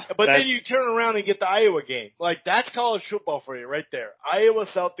 yeah. But then you turn around and get the Iowa game. Like, that's college football for you right there. Iowa,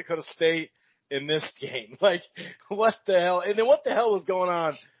 South Dakota State in this game. Like, what the hell? And then what the hell was going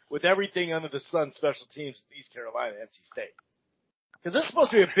on with everything under the sun, special teams, East Carolina, NC State? Because this is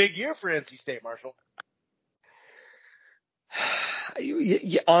supposed to be a big year for NC State, Marshall.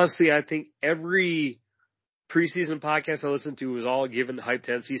 Honestly, I think every preseason podcast I listened to was all giving hype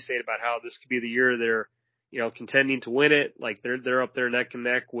to NC State about how this could be the year they're contending to win it. Like they're up there neck and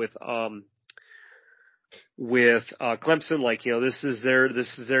neck with Clemson. Like, this is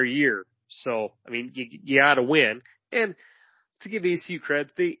their year. So, you gotta win. And to give ECU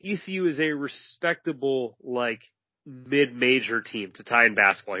credit, ECU is a respectable, like, mid-major team to tie in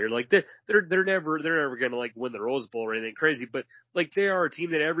basketball here. Like they're never going to like win the Rose Bowl or anything crazy, but like they are a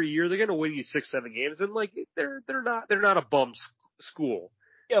team that every year they're going to win you 6-7 games, and like they're not a bum school.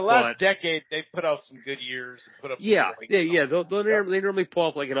 Yeah, last decade they put out some good years and put up. They normally pull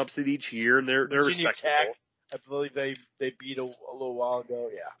off like an upset each year, and they're Virginia respectable. Tech, I believe they beat a little while ago.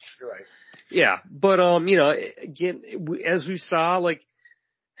 Yeah, you're right. Yeah, but again, as we saw, like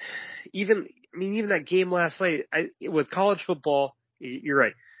even that game last night, with college football, you're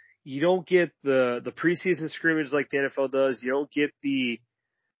right. You don't get the preseason scrimmage like the NFL does. You don't get the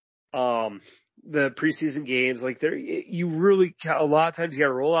preseason games like you really, a lot of times you got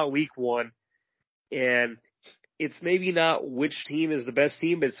to roll out week 1, and it's maybe not which team is the best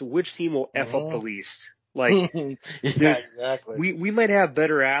team, but it's which team will F up the least. Like, yeah, exactly. We might have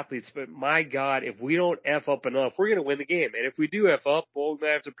better athletes, but my God, if we don't F up enough, we're going to win the game. And if we do F up, well, we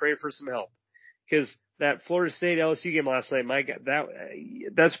might have to pray for some help. Because that Florida State LSU game last night, my God,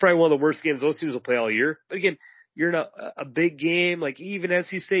 that's probably one of the worst games those teams will play all year. But again, you're in a big game, like even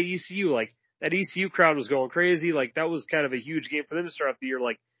NC State, ECU, like that ECU crowd was going crazy. Like that was kind of a huge game for them to start off the year.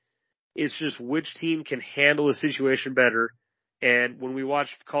 Like, it's just which team can handle the situation better. And when we watch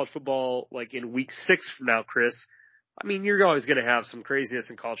college football, like in week 6 from now, Chris, you're always going to have some craziness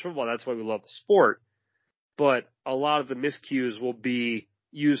in college football. That's why we love the sport. But a lot of the miscues will be,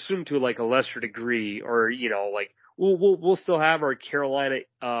 you assume, to like a lesser degree, or, like we'll still have our Carolina,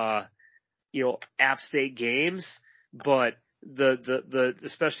 App State games, but the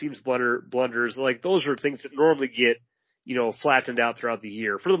special teams blunders, like those are things that normally get, flattened out throughout the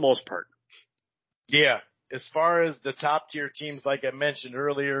year for the most part. Yeah. As far as the top tier teams, like I mentioned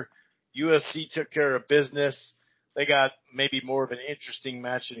earlier, USC took care of business. They got maybe more of an interesting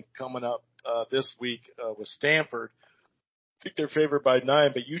match coming up this week with Stanford. I think they're favored by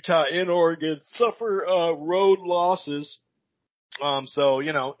 9, but Utah and Oregon suffer road losses. So,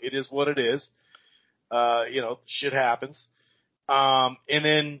 it is what it is. Shit happens. And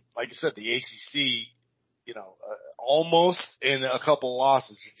then, like I said, the ACC, almost in a couple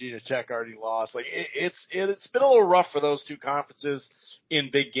losses. Virginia Tech already lost. Like it's been a little rough for those two conferences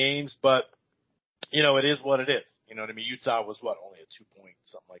in big games, but it is what it is. You know what I mean? Utah was only a 2-point,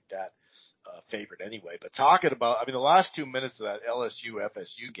 something like that, favorite anyway. But talking about, the last 2 minutes of that LSU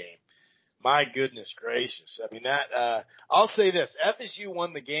FSU game, my goodness gracious. I'll say this, FSU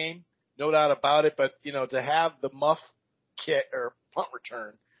won the game, no doubt about it, but to have the muff kick or punt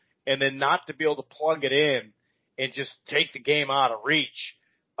return and then not to be able to plug it in and just take the game out of reach,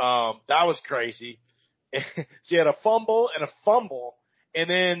 that was crazy. So you had a fumble, and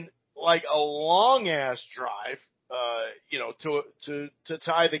then like a long ass drive, to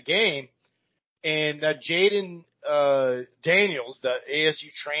tie the game. And Jaden Daniels, the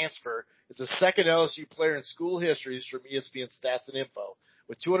ASU transfer, is the second LSU player in school history. He's from ESPN Stats and Info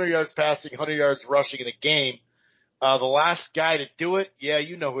with 200 yards passing, 100 yards rushing in a game. The last guy to do it,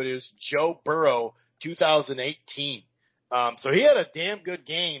 you know who it is, Joe Burrow, 2018. So he had a damn good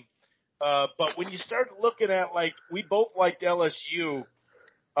game. But when you start looking at, we both liked LSU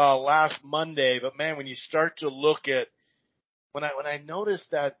last Monday, but man, when you start to look at, when I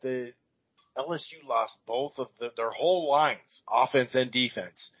noticed that the LSU lost both of their whole lines, offense and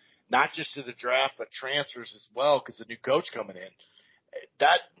defense, not just to the draft, but transfers as well, because the new coach coming in.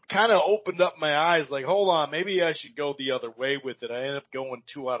 That kind of opened up my eyes, like, hold on, maybe I should go the other way with it. I ended up going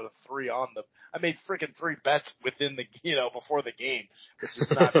 2 out of 3 on them. I made freaking 3 bets within the, before the game, which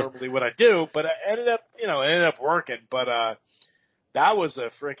is not normally what I do, but I ended up working. But, that was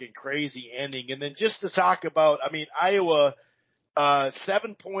a freaking crazy ending. And then just to talk about, Iowa,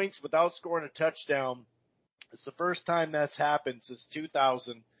 7 points without scoring a touchdown. It's the first time that's happened since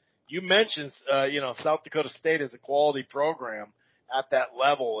 2000. You mentioned, South Dakota State is a quality program at that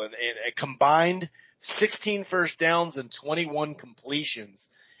level, and a combined 16 first downs and 21 completions.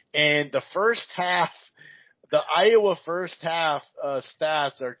 And the first half, the Iowa first half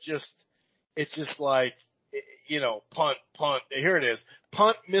stats are it's just like, punt. Here it is.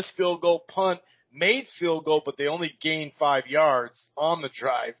 Punt, missed field goal, punt, made field goal, but they only gained 5 yards on the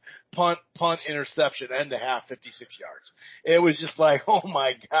drive. Punt, interception, end of half, 56 yards. It was just like, oh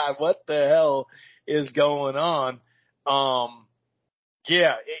my God, what the hell is going on?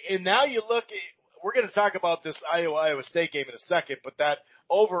 Yeah, and now you look at, we're going to talk about this Iowa State game in a second, but that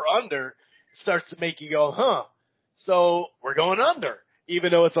over-under starts to make you go, huh, so we're going under,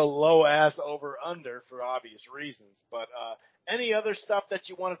 even though it's a low-ass over-under for obvious reasons. But any other stuff that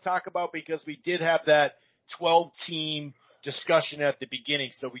you want to talk about? Because we did have that 12-team discussion at the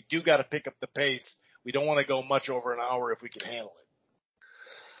beginning, so we do got to pick up the pace. We don't want to go much over an hour if we can handle it.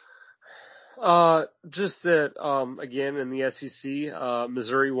 Just that, again, in the SEC,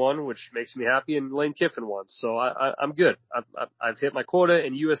 Missouri won, which makes me happy, and Lane Kiffin won. So I'm good. I've hit my quota,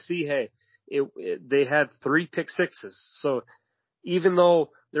 and USC, hey, they had 3 pick sixes. So even though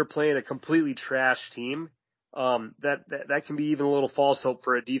they're playing a completely trash team, that can be even a little false hope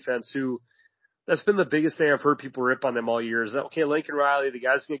for a defense who, that's been the biggest thing I've heard people rip on them all year is that, okay, Lincoln Riley, the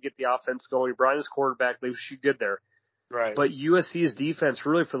guy's going to get the offense going. Brian's quarterback, they shoot good there. Right. But USC's defense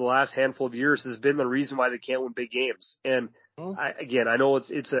really for the last handful of years has been the reason why they can't win big games. And I know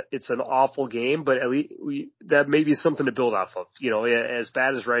it's an awful game, but at least that may be something to build off of. As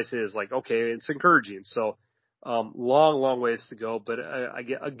bad as Rice is, like, okay, it's encouraging. So, long ways to go, but I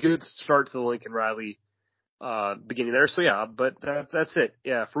get a good start to the Lincoln Riley, beginning there. So yeah, but that's it.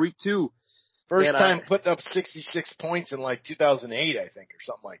 Yeah. For week 2. First time putting up 66 points in 2008, I think, or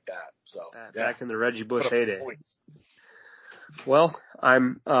something like that. So back in the Reggie Bush heyday. Well,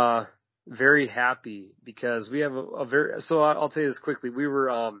 I'm very happy because we have so I'll tell you this quickly. We were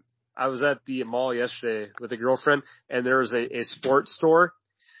I was at the mall yesterday with a girlfriend, and there was a sports store,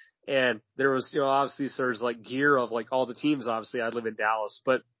 and there was obviously there's gear of all the teams. Obviously, I live in Dallas,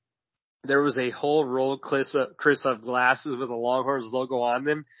 but there was a whole roll, Chris, of glasses with a Longhorns logo on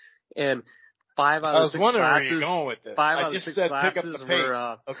them, and 5 out of 6 glasses. Where you're going with this. 5 out of 6 glasses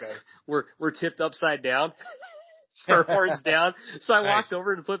were tipped upside down. For horns down. So I walked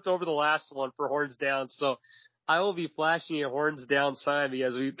over and flipped over the last one for horns down. So I will be flashing a horns down sign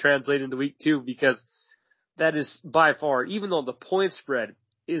as we translate into week 2, because that is by far, even though the point spread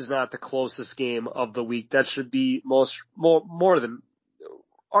is not the closest game of the week. That should be more than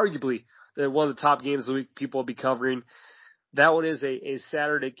arguably one of the top games of the week people will be covering. That one is a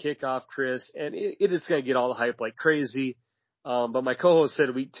Saturday kickoff, Chris, and it is going to get all the hype like crazy. But my co-host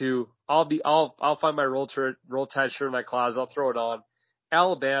said week 2, I'll find my Roll Tide shirt in my closet. I'll throw it on.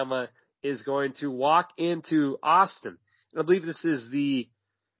 Alabama is going to walk into Austin. And I believe this is the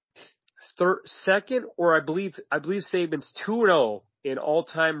second, or I believe Saban's 2-0 in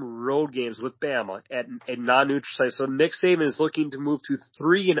all-time road games with Bama at a non-neutral site. So Nick Saban is looking to move to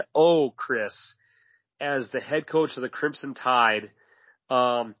 3-0, Chris, as the head coach of the Crimson Tide.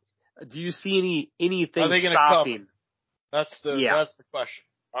 Do you see anything stopping? That's the question.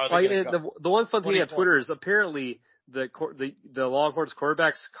 The one fun thing on Twitter is apparently the Longhorns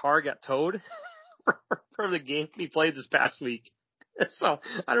quarterback's car got towed from the game he played this past week. So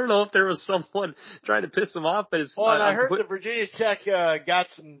I don't know if there was someone trying to piss him off, but it's. Well, and I heard the Virginia Tech got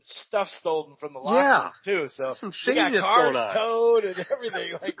some stuff stolen from the locker room too. So they got cars towed and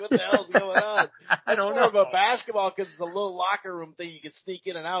everything. Like, what the hell's going on? I don't know. It's more of a basketball because it's a little locker room thing. You can sneak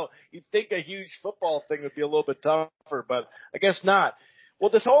in and out. You'd think a huge football thing would be a little bit tougher, but I guess not.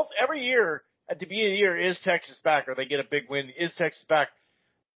 Well, every year at the beginning of the year, is Texas back, or they get a big win? Is Texas back?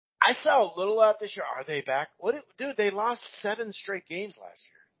 I saw a little out this year. Are they back? Dude, they lost 7 straight games last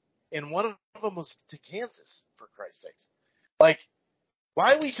year. And one of them was to Kansas, for Christ's sakes. Like,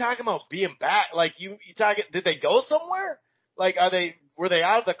 why are we talking about being back? Like, you talking, did they go somewhere? Like, were they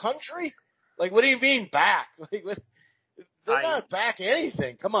out of the country? Like, what do you mean back? Like, they're not back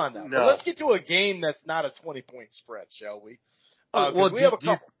anything. Come on now. No. But let's get to a game that's not a 20-point spread, shall we? We have a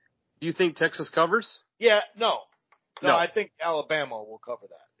couple. Do you think Texas covers? Yeah, no, I think Alabama will cover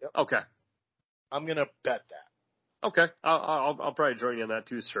that. Yep. Okay. I'm going to bet that. Okay. I'll probably join you on that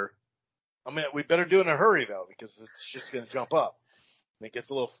too, sir. I mean, we better do it in a hurry, though, because it's just going to jump up. And it gets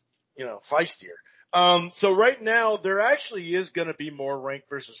a little, feistier. So right now, there actually is going to be more ranked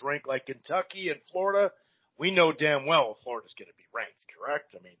versus ranked, like Kentucky and Florida. We know damn well Florida's going to be ranked,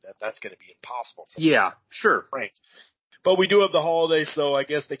 correct? I mean, that's going to be impossible for them. Sure. Ranked. But we do have the holiday, so I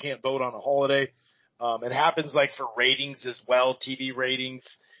guess they can't vote on a holiday. It happens like for ratings as well, TV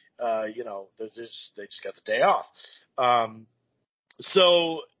ratings. They just got the day off.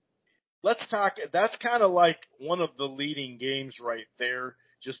 So let's talk. That's kind of like one of the leading games right there,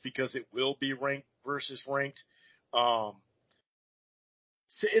 just because it will be ranked versus ranked. So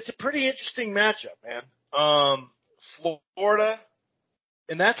it's a pretty interesting matchup, man. Florida,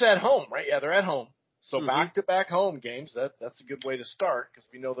 and that's at home, right? Yeah, they're at home. So back-to-back home games, that's a good way to start because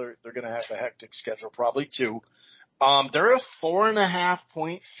we know they're going to have a hectic schedule probably too. They're a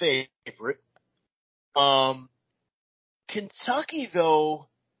 4.5-point favorite. Kentucky though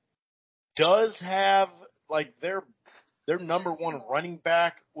does have like their number one running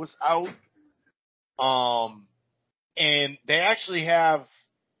back was out. And they actually have.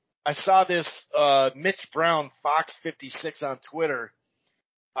 I saw this Mitch Brown, Fox 56 on Twitter.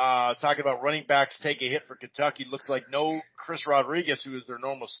 Talking about running backs take a hit for Kentucky. Looks like no Chris Rodriguez, who is their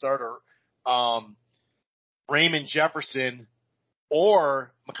normal starter, Raymond Jefferson,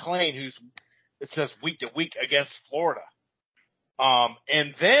 or McLean, who's, it says week to week against Florida.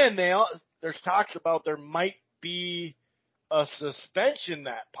 And then there's talks about there might be a suspension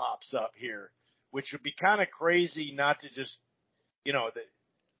that pops up here, which would be kind of crazy not to just, I'm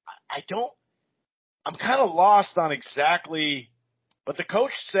kind of lost on exactly. But the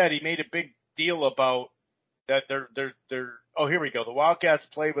coach said he made a big deal about that oh, here we go. The Wildcats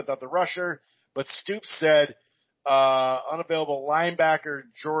played without the rusher, but Stoops said, unavailable linebacker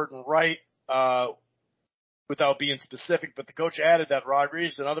Jordan Wright, without being specific, but the coach added that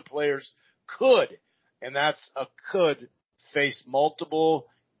Rodriguez and other players could, and that's could face multiple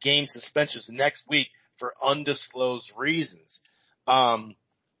game suspensions next week for undisclosed reasons.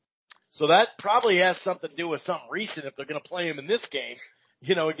 So that probably has something to do with something recent if they're going to play him in this game,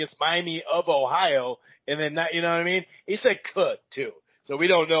 against Miami of Ohio. And then, you know what I mean? He said could too. So we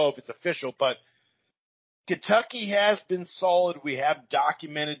don't know if it's official, but Kentucky has been solid. We have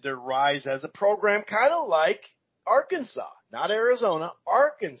documented their rise as a program, kind of like Arkansas, not Arizona,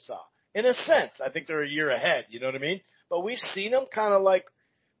 Arkansas. In a sense, I think they're a year ahead. You know what I mean? But we've seen them kind of like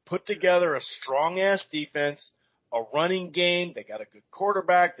put together a strong ass defense, a running game. They got a good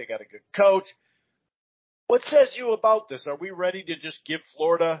quarterback. They got a good coach. What says you about this? Are we ready to just give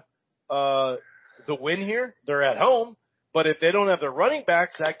Florida the win here? They're at home, but if they don't have their running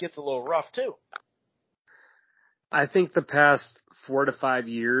backs, that gets a little rough too. I think the past 4 to 5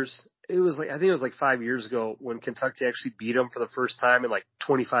 years, I think it was like 5 years ago when Kentucky actually beat them for the first time in like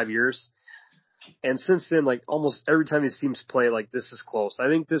 25 years. And since then, like almost every time these teams play, like this is close. I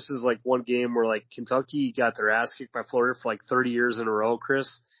think this is like one game where like Kentucky got their ass kicked by Florida for like 30 years in a row,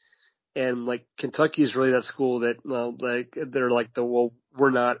 Chris. And like Kentucky is really that school that, well, like they're like well,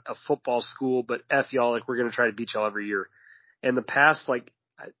 we're not a football school, but F y'all, like we're going to try to beat y'all every year. And the past, like,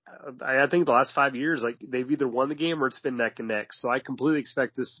 I think the last 5 years, like they've either won the game or it's been neck and neck. So I completely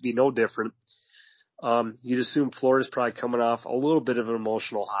expect this to be no different. You'd assume Florida's probably coming off a little bit of an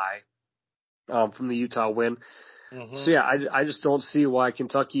emotional high, from the Utah win. Mm-hmm. So yeah, I just don't see why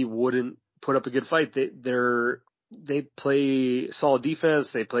Kentucky wouldn't put up a good fight. They play solid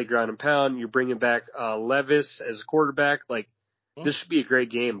defense. They play ground and pound. You're bringing back Levis as a quarterback. Like this should be a great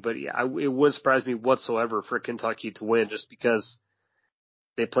game. But yeah, it wouldn't surprise me whatsoever for Kentucky to win just because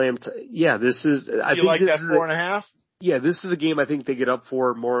they play them. This is. I think like this that is 4.5? Yeah, this is a game I think they get up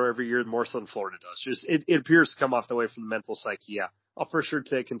for more every year, more so than Florida does. Just it appears to come off the way from the mental psyche. Yeah, I'll for sure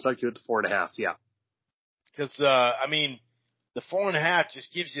take Kentucky with the 4.5. Yeah, because I mean, the 4.5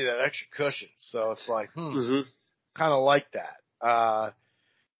 just gives you that extra cushion. So it's like, kind of like that.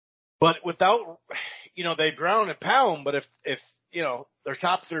 But without, they ground and pound. But if their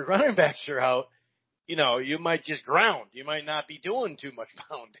top 3 running backs are out, you might just ground. You might not be doing too much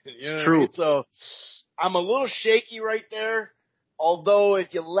pounding. You know True. what I mean? So I'm a little shaky right there. Although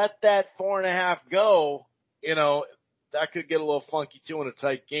if you let that 4.5 go, that could get a little funky too in a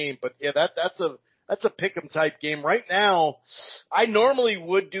tight game. But yeah, that's a pick'em type game right now. I normally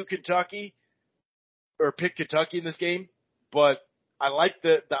would do Kentucky or pick Kentucky in this game, but I like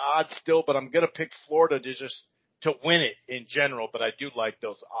the odds still. But I'm gonna pick Florida to win it in general. But I do like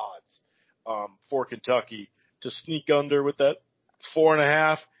those odds for Kentucky to sneak under with that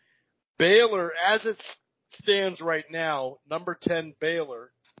 4.5. Baylor, as it stands right now, number 10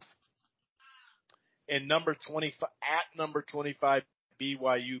 Baylor and number 25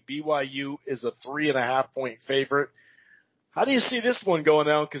 BYU. BYU is a 3.5 point favorite. How do you see this one going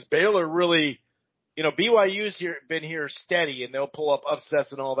down? Because Baylor really, BYU's been here steady, and they'll pull up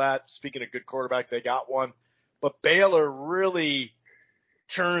upsets and all that. Speaking of good quarterback, they got one. But Baylor really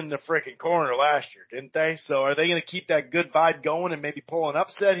turned the freaking corner last year, didn't they? So are they going to keep that good vibe going and maybe pull an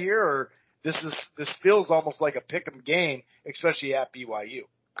upset here, or this feels almost like a pick'em game, especially at BYU?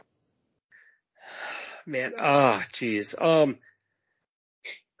 Man, geez.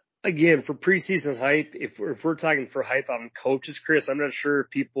 Again, for preseason hype, if we're talking for hype on coaches, Chris, I'm not sure if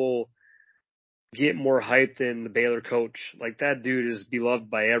people get more hype than the Baylor coach. Like that dude is beloved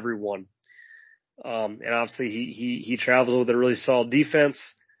by everyone. And obviously he travels with a really solid defense.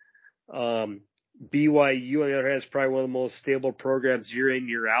 BYU on the other hand is probably one of the most stable programs year in,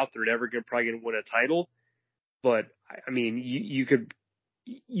 year out. They're never probably going to win a title. But I mean,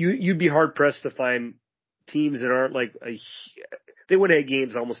 you'd be hard pressed to find teams that aren't like they win 8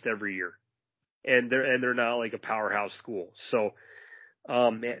 games almost every year. And they're not like a powerhouse school. So,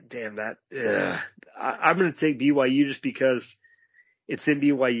 man, damn that, I'm going to take BYU just because it's in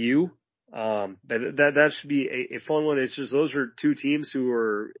BYU. But that should be a fun one. It's just those are 2 teams who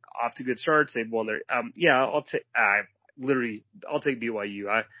are off to good starts. They've won their I'll take BYU.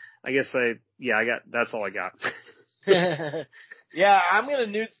 I guess that's all I got. Yeah, I'm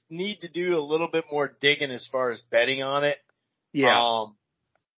gonna need to do a little bit more digging as far as betting on it. Yeah.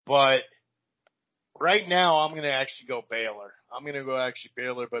 But right now I'm gonna actually go Baylor.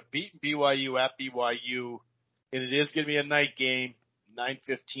 Baylor, but beating BYU at BYU, and it is gonna be a night game.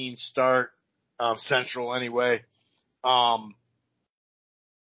 9:15 start, Central anyway. And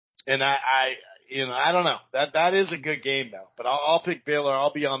I don't know. That is a good game though, but I'll pick Baylor.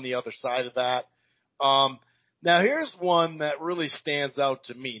 I'll be on the other side of that. Now here's one that really stands out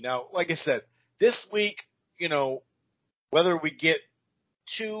to me. Now, like I said, this week, whether we get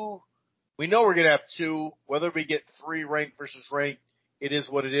 2, we know we're going to have 2, whether we get 3 ranked versus ranked, it is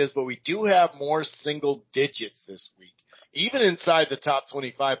what it is, but we do have more single digits this week. Even inside the top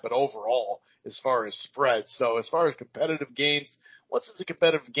 25, but overall, as far as spreads. So as far as competitive games, once it's a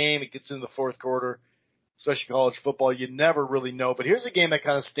competitive game, it gets in the fourth quarter, especially college football, you never really know. But here's a game that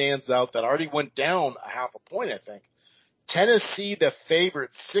kind of stands out that already went down a 0.5 point, I think. Tennessee, the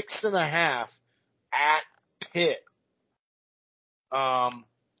favorite, 6.5 at Pitt.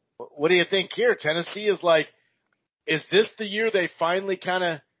 What do you think here? Tennessee is this the year they finally kind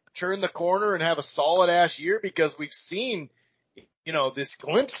of turn the corner and have a solid ass year? Because we've seen, this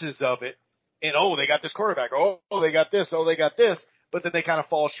glimpses of it, and they got this quarterback. They got this. They got this. But then they kind of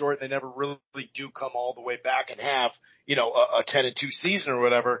fall short. They never really do come all the way back and have, a 10-2 season or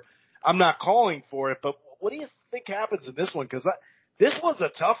whatever. I'm not calling for it, but what do you think happens in this one? Because this one's a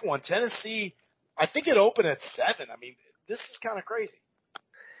tough one. Tennessee, I think it opened at 7. I mean, this is kind of crazy.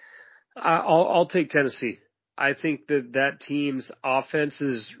 I'll take Tennessee. I think that team's offense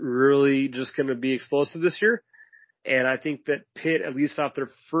is really just going to be explosive this year. And I think that Pitt, at least off their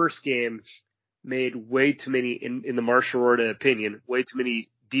first game, made way too many, in the Marshall Rhoda opinion, way too many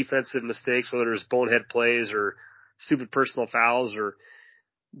defensive mistakes, whether it was bonehead plays or stupid personal fouls or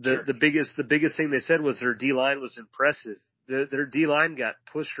the biggest thing they said was their D line was impressive. Their D line got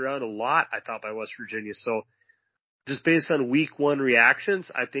pushed around a lot, I thought, by West Virginia. So just based on week one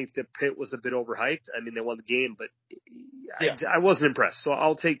reactions, I think that Pitt was a bit overhyped. I mean, they won the game, but I wasn't impressed. So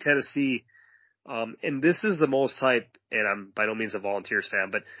I'll take Tennessee. And this is the most hype, and I'm by no means a Volunteers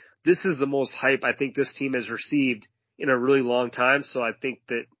fan, but this is the most hype I think this team has received in a really long time. So I think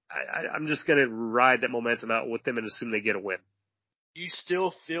that I'm just going to ride that momentum out with them and assume they get a win. You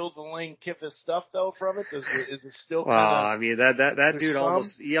still feel the Lane Kiffin stuff though from it? Is it still? Well, I mean that dude some?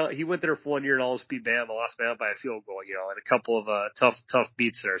 almost he went there for 1 year and almost beat Bama, lost Bama by a field goal, and a couple of tough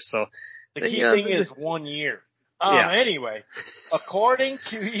beats there. So the key thing is 1 year. Anyway, according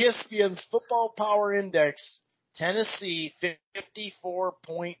to ESPN's Football Power Index, Tennessee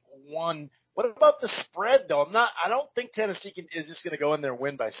 54.1. What about the spread though? I don't think Tennessee is just going to go in there and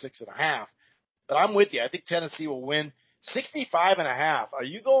win by 6.5. But I'm with you. I think Tennessee will win 65.5. Are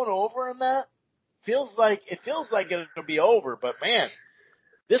you going over on that? It feels like it'll be over, but man,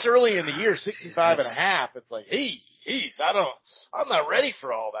 this early in the year, 65.5. It's like, I'm not ready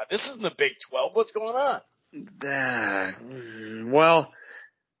for all that. This isn't the Big 12. What's going on? Well,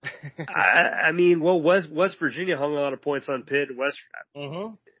 I mean, West Virginia hung a lot of points on Pitt.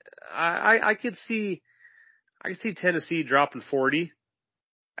 Mm-hmm. I could see Tennessee dropping 40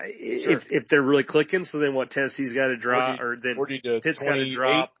 if they're really clicking. So then what? Tennessee's got to drop, 40, or then 40 to Pitt's got to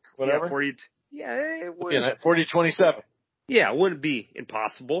drop, whatever. Yeah, 40. Yeah, it would. 40-27. Yeah, it wouldn't be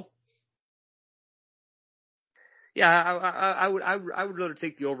impossible. Yeah, I would rather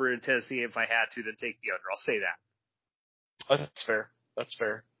take the over in Tennessee if I had to than take the under. I'll say that. That's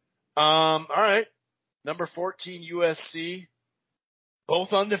fair. All right. Number 14 USC,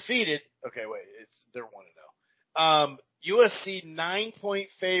 both undefeated. Okay, wait, they're 1-0. USC 9-point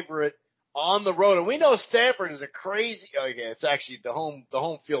favorite on the road, and we know Stanford is a crazy. Okay, it's actually the home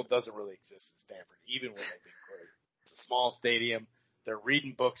field doesn't really exist in Stanford, even when they've been great. It's a small stadium. They're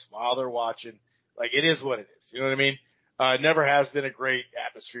reading books while they're watching. Like, it is what it is. You know what I mean? It never has been a great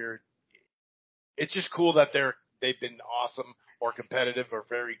atmosphere. It's just cool that they've been awesome or competitive or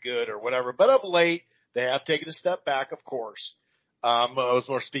very good or whatever. But of late, they have taken a step back, of course. I was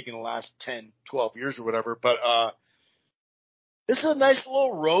more speaking the last 10, 12 years or whatever. But this is a nice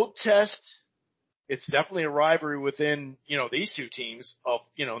little road test. It's definitely a rivalry within, these two teams of,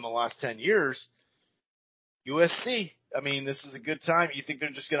 in the last 10 years. USC. I mean, this is a good time. You think they're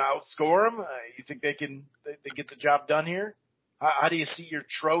just going to outscore them? You think they get the job done here? How do you see your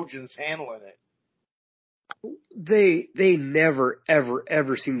Trojans handling it? They never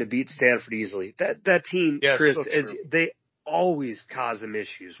ever seem to beat Stanford easily. That team, Chris, so they always cause them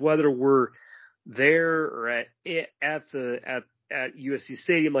issues. Whether we're there or at USC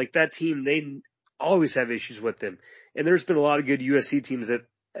Stadium, like that team, they always have issues with them. And there's been a lot of good USC teams that,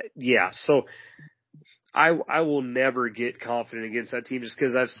 So I will never get confident against that team just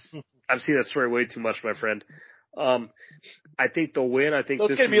because I've seen that story way too much, my friend. I think they'll win. I think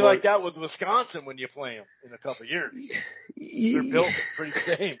it's going to be like that with Wisconsin when you play them in a couple of years. They're built pretty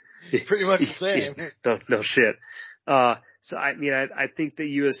much the same. No shit. So I mean, I think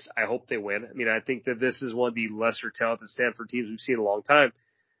the I hope they win. I mean, I think that this is one of the lesser talented Stanford teams we've seen in a long time.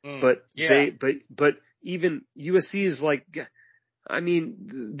 But even USC is like, I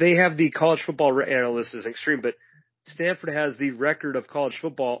mean, they have the college football analyst is extreme, but Stanford has the record of college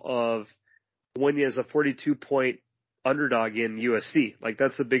football of winning as a 42-point underdog in USC. Like,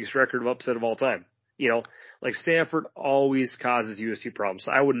 that's the biggest record of upset of all time. Like Stanford always causes USC problems.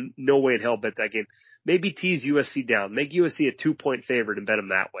 So I would no way in hell bet that game. Maybe tease USC down, make USC a 2-point favorite and bet them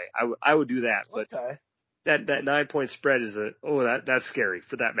that way. I would do that. But that 9-point spread is that's scary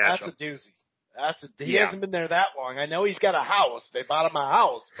for that matchup. That's a doozy. He hasn't been there that long. I know he's got a house. They bought him a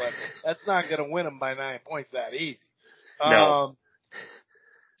house, but that's not going to win him by 9 points that easy. No.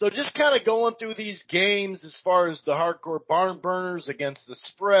 So just kind of going through these games as far as the hardcore barn burners against the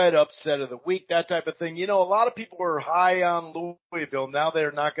spread, upset of the week, that type of thing. A lot of people were high on Louisville. Now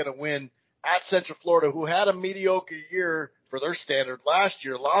they're not going to win at Central Florida, who had a mediocre year for their standard last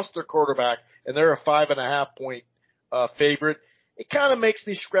year, lost their quarterback, and they're a 5.5-point favorite. It kind of makes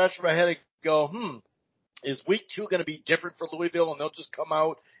me scratch my head and go, is week 2 going to be different for Louisville and they'll just come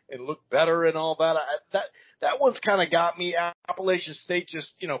out and look better and all that? That one's kind of got me. Appalachian State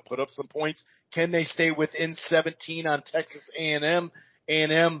just, put up some points. Can they stay within 17 on Texas A&M?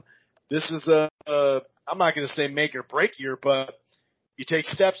 A&M, this is I'm not going to say make or break year, but you take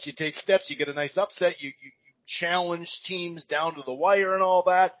steps, you get a nice upset, you challenge teams down to the wire and all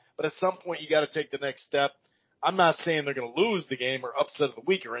that, but at some point you got to take the next step. I'm not saying they're going to lose the game or upset of the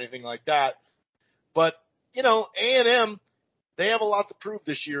week or anything like that, but, A&M, they have a lot to prove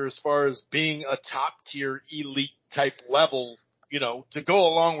this year as far as being a top-tier elite type level, to go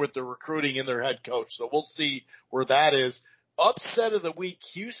along with the recruiting and their head coach. So we'll see where that is. Upset of the week,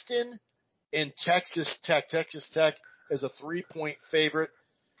 Houston and Texas Tech. Texas Tech is a 3-point favorite.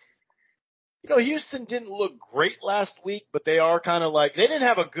 Houston didn't look great last week, but they are kind of they didn't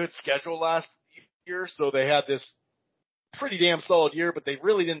have a good schedule last year, so they had this pretty damn solid year, but they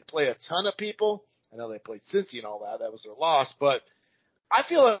really didn't play a ton of people. I know they played Cincy and all that. That was their loss, but I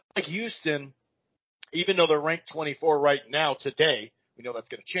feel like Houston, even though they're ranked 24 right now today, we know that's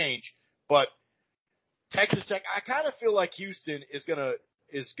going to change, but Texas Tech, I kind of feel like Houston is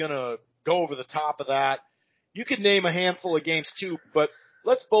gonna go over the top of that. You could name a handful of games too, but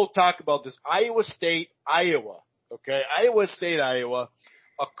let's both talk about this. Iowa State, Iowa. Okay, Iowa State, Iowa.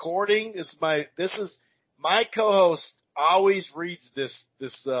 This is my co-host always reads this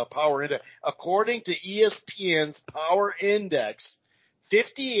power index. According to ESPN's power index,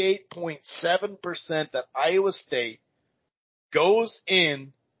 58.7% that Iowa State goes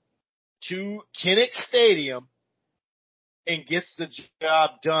in to Kinnick Stadium and gets the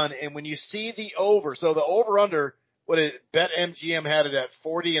job done. And when you see the over, so the over-under, BetMGM had it at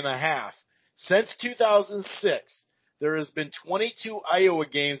 40.5. Since 2006, there has been 22 Iowa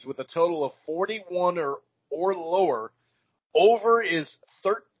games with a total of 41 or lower. Over is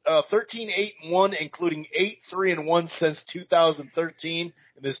 13-8-1, including 8-3-1 since 2013.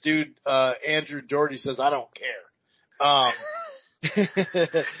 And this dude, Andrew Doherty, says, I don't care.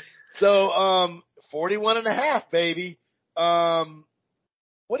 So, 41.5, baby.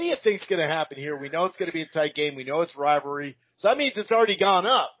 What do you think's going to happen here? We know it's going to be a tight game. We know it's rivalry. So that means it's already gone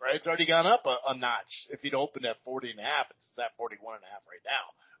up, right? It's already gone up a notch. If you'd opened at 40.5, it's at 41.5 right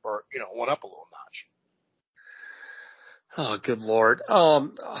now, or went up a little notch. Oh, good Lord.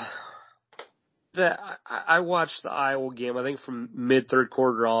 I watched the Iowa game, I think from mid-third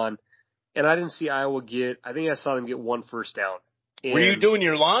quarter on, and I didn't see Iowa I think I saw them get one first down. Were you doing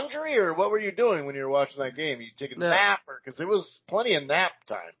your laundry, or what were you doing when you were watching that game? You taking a nap, because there was plenty of nap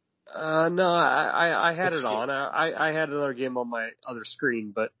time. No, I had it on. I had another game on my other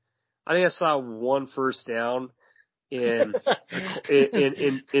screen, but I think I saw one first down in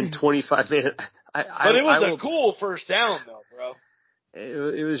 25 minutes. But it was a cool first down, though, bro.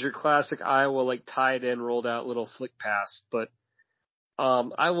 It was your classic Iowa tight end rolled out little flick pass, but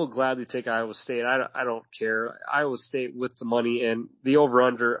I will gladly take Iowa State. I don't care. Iowa State with the money and the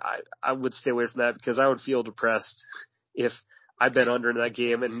over-under, I would stay away from that because I would feel depressed if I bet under in that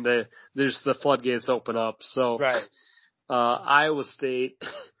game and there's the floodgates open up. So, right. Iowa State,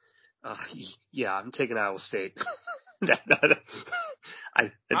 yeah, I'm taking Iowa State.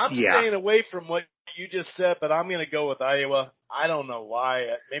 I'm staying away from what you just said, but I'm going to go with Iowa. I don't know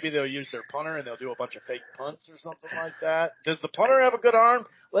why. Maybe they'll use their punter and they'll do a bunch of fake punts or something like that. Does the punter have a good arm?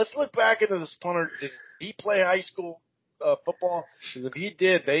 Let's look back into this punter. Did he play high school football? Because if he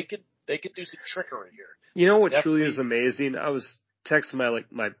did, they could do some trickery here. You know what truly is amazing? I was texting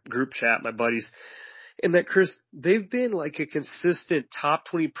my group chat, my buddies, and that Chris, they've been a consistent top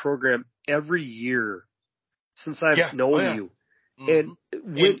 20 program every year since I've known you.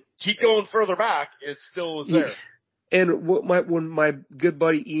 Mm-hmm. And keep going further back, it still was there. And when my good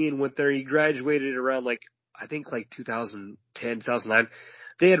buddy Ian went there, he graduated around I think 2010, 2009.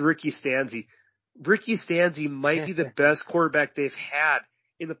 They had Ricky Stanzi. Ricky Stanzi might be the best quarterback they've had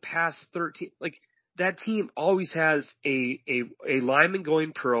in the past 13. That team always has a lineman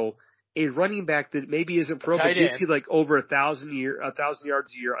going pro, a running back that maybe isn't pro but gets you over 1,000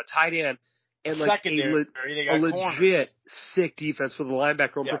 yards a year, a tight end. And a legit sick defense with a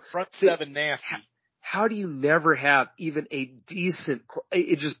linebacker. Yeah, front seven nasty. How do you never have even a decent?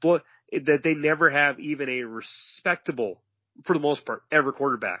 It just that they never have even a respectable, for the most part, ever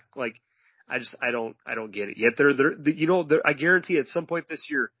quarterback. I don't get it. Yet they're I guarantee at some point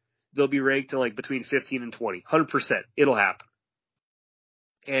this year they'll be ranked in between 15 and 20. 100%, it'll happen.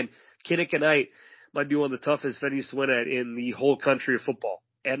 And Kinnick and Knight might be one of the toughest venues to win at in the whole country of football.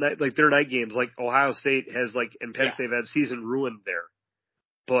 And their night games, Ohio State has and Penn State have had season ruined there.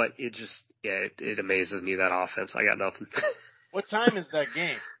 But it just, it amazes me, that offense. I got nothing. What time is that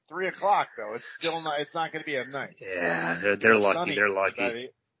game? 3:00 though. It's still not. It's not going to be at night. Yeah, they're lucky. Sunny, they're lucky.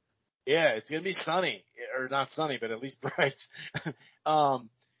 Yeah, it's going to be sunny, or not sunny, but at least bright.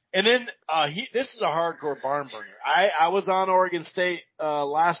 And then this is a hardcore barn burner. I was on Oregon State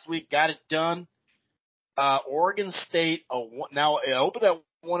last week, got it done. Oregon State now it opened at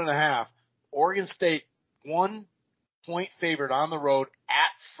 1.5. Oregon State 1-point favorite on the road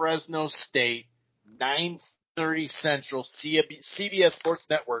at Fresno State, 9:30 Central, CBS Sports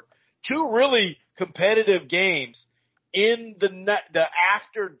Network. Two really competitive games in the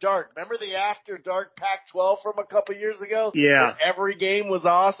after dark. Remember the after dark Pac-12 from a couple years ago? Yeah. Where every game was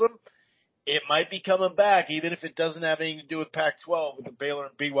awesome? It might be coming back, even if it doesn't have anything to do with Pac-12 with the Baylor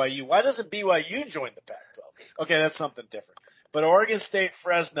and BYU. Why doesn't BYU join the Pac-12? Okay, that's something different. But Oregon State,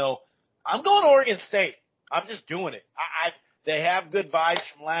 Fresno, I'm going to Oregon State. I'm just doing it. They have good vibes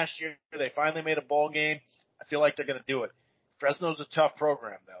from last year. They finally made a bowl game. I feel like they're going to do it. Fresno's a tough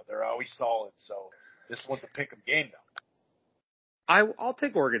program, though. They're always solid. So this one's a pick 'em game, though. I'll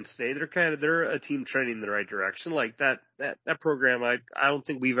take Oregon State. They're a team trending in the right direction. Like that program, I don't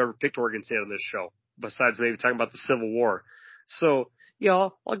think we've ever picked Oregon State on this show, besides maybe talking about the Civil War. So yeah,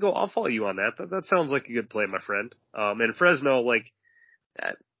 I'll follow you on that. That sounds like a good play, my friend. And Fresno, like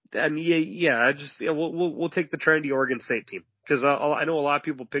that. I mean, we'll take the trendy Oregon State team, because I know a lot of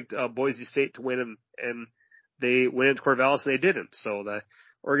people picked Boise State to win, and they went into Corvallis and they didn't. So the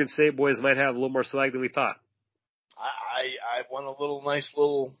Oregon State boys might have a little more swag than we thought. I want a nice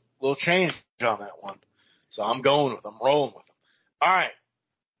little change on that one. So I'm rolling with them. All right.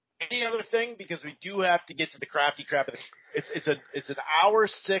 Any other thing? Because we do have to get to the crafty crap. It's an hour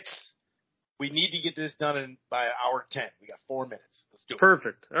 6. We need to get this done by hour 10. We got 4 minutes. Let's do it.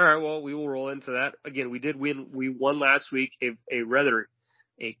 Perfect. All right. Well, we will roll into that. Again, we did win. We won last week.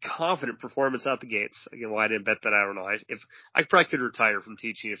 A confident performance out the gates. Again, why I didn't bet that, I don't know. I probably could retire from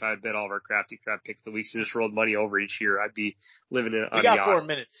teaching if I had bet all of our crafty crap picks of the weeks and just rolled money over each year. I'd be living on We got 4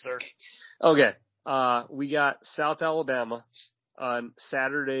 minutes, sir. Okay. We got South Alabama on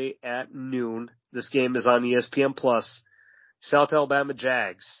Saturday at noon. This game is on ESPN Plus. South Alabama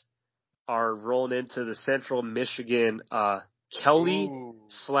Jags are rolling into the Central Michigan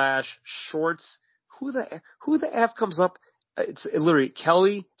Kelly/Shorts. Who the F comes up? It's literally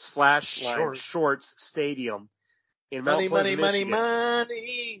Kelly/Shorts Stadium in Mount Pleasant, Michigan.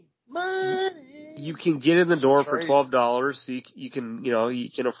 Money. You can get in the door for $12, so you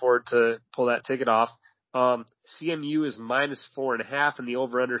can afford to pull that ticket off. CMU is -4.5, and the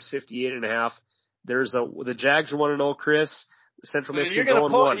over/under is 58.5. The Jags are 1-0, Chris. Central Michigan's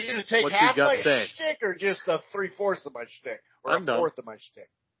 0-1. You're going to take half my shtick or just 3/4 of my shtick? Or I'm a done. fourth of my shtick?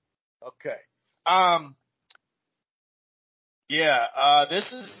 Okay.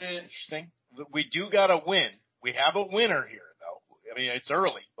 This is interesting. We do got a win. We have a winner here, though. I mean, it's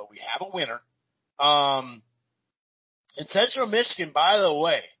early, but we have a winner. In Central Michigan, by the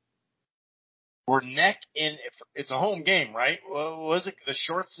way, we're neck in. It's a home game, right? What was it? The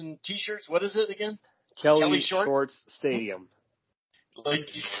shorts and T-shirts? What is it again? Kelly Shorts Stadium.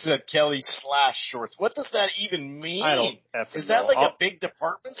 Like you said, Kelly/Shorts. What does that even mean? I don't effing Is that know. like a big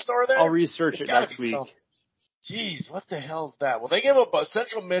department store there? I'll research it next week. Jeez, what the hell is that? Well, they gave up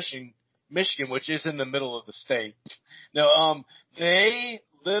Central Michigan, which is in the middle of the state. No, they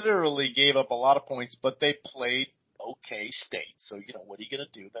literally gave up a lot of points, but they played okay State. So, what are you going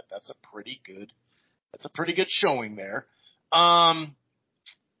to do? That's a pretty good showing there. Man,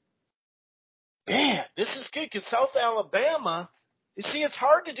 this is good because South Alabama, you see, it's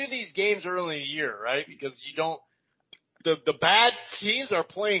hard to do these games early in the year, right? Because the bad teams are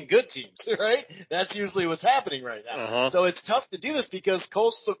playing good teams, right? That's usually what's happening right now. Uh-huh. So it's tough to do this because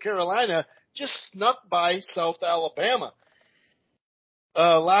Coastal Carolina just snuck by South Alabama.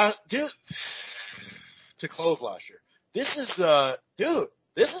 To close last year. This is a good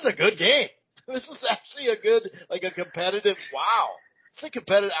game. This is actually a competitive, wow. It's a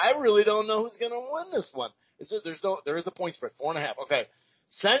competitive, I really don't know who's going to win this one. There is a point spread, 4.5. Okay.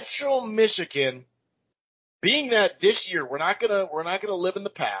 Central Michigan, being that this year, we're not gonna live in the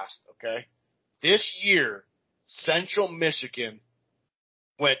past, okay? This year, Central Michigan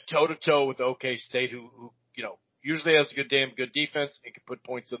went toe to toe with OK State, who usually has a good defense and can put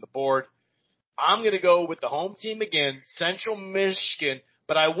points on the board. I'm gonna go with the home team again, Central Michigan,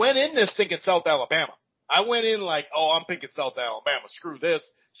 but I went in this thinking South Alabama. I went in like, I'm picking South Alabama. Screw this,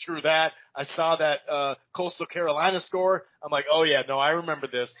 screw that. I saw that Coastal Carolina score. I'm like, I remember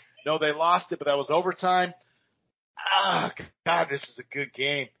this. No, they lost it, but that was overtime. God, this is a good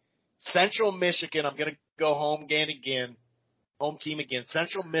game. Central Michigan, I'm going to go home team again.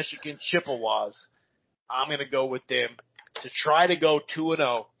 Central Michigan Chippewas, I'm going to go with them to try to go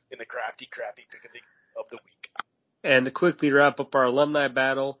 2-0 in the crafty pick of the week. And to quickly wrap up our alumni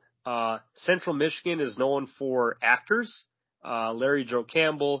battle, Central Michigan is known for actors. Larry Joe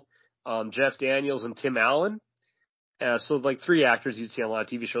Campbell, Jeff Daniels, and Tim Allen. So like 3 actors you'd see on a lot of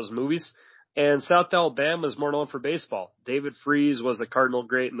TV shows and movies. And South Alabama is more known for baseball. David Freese was a Cardinal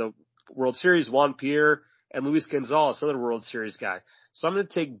great in the World Series, Juan Pierre, and Luis Gonzalez, another World Series guy. So I'm going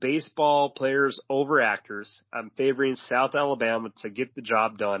to take baseball players over actors. I'm favoring South Alabama to get the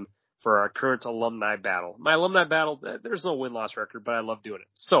job done for our current alumni battle. My alumni battle, there's no win-loss record, but I love doing it.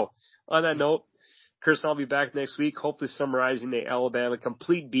 So on that note, Chris and I'll be back next week, hopefully summarizing the Alabama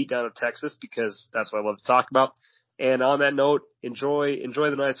complete beatdown of Texas, because that's what I love to talk about. And on that note, enjoy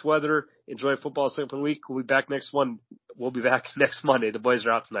the nice weather. Enjoy football second week. We'll be back next Monday. The boys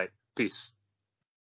are out tonight. Peace.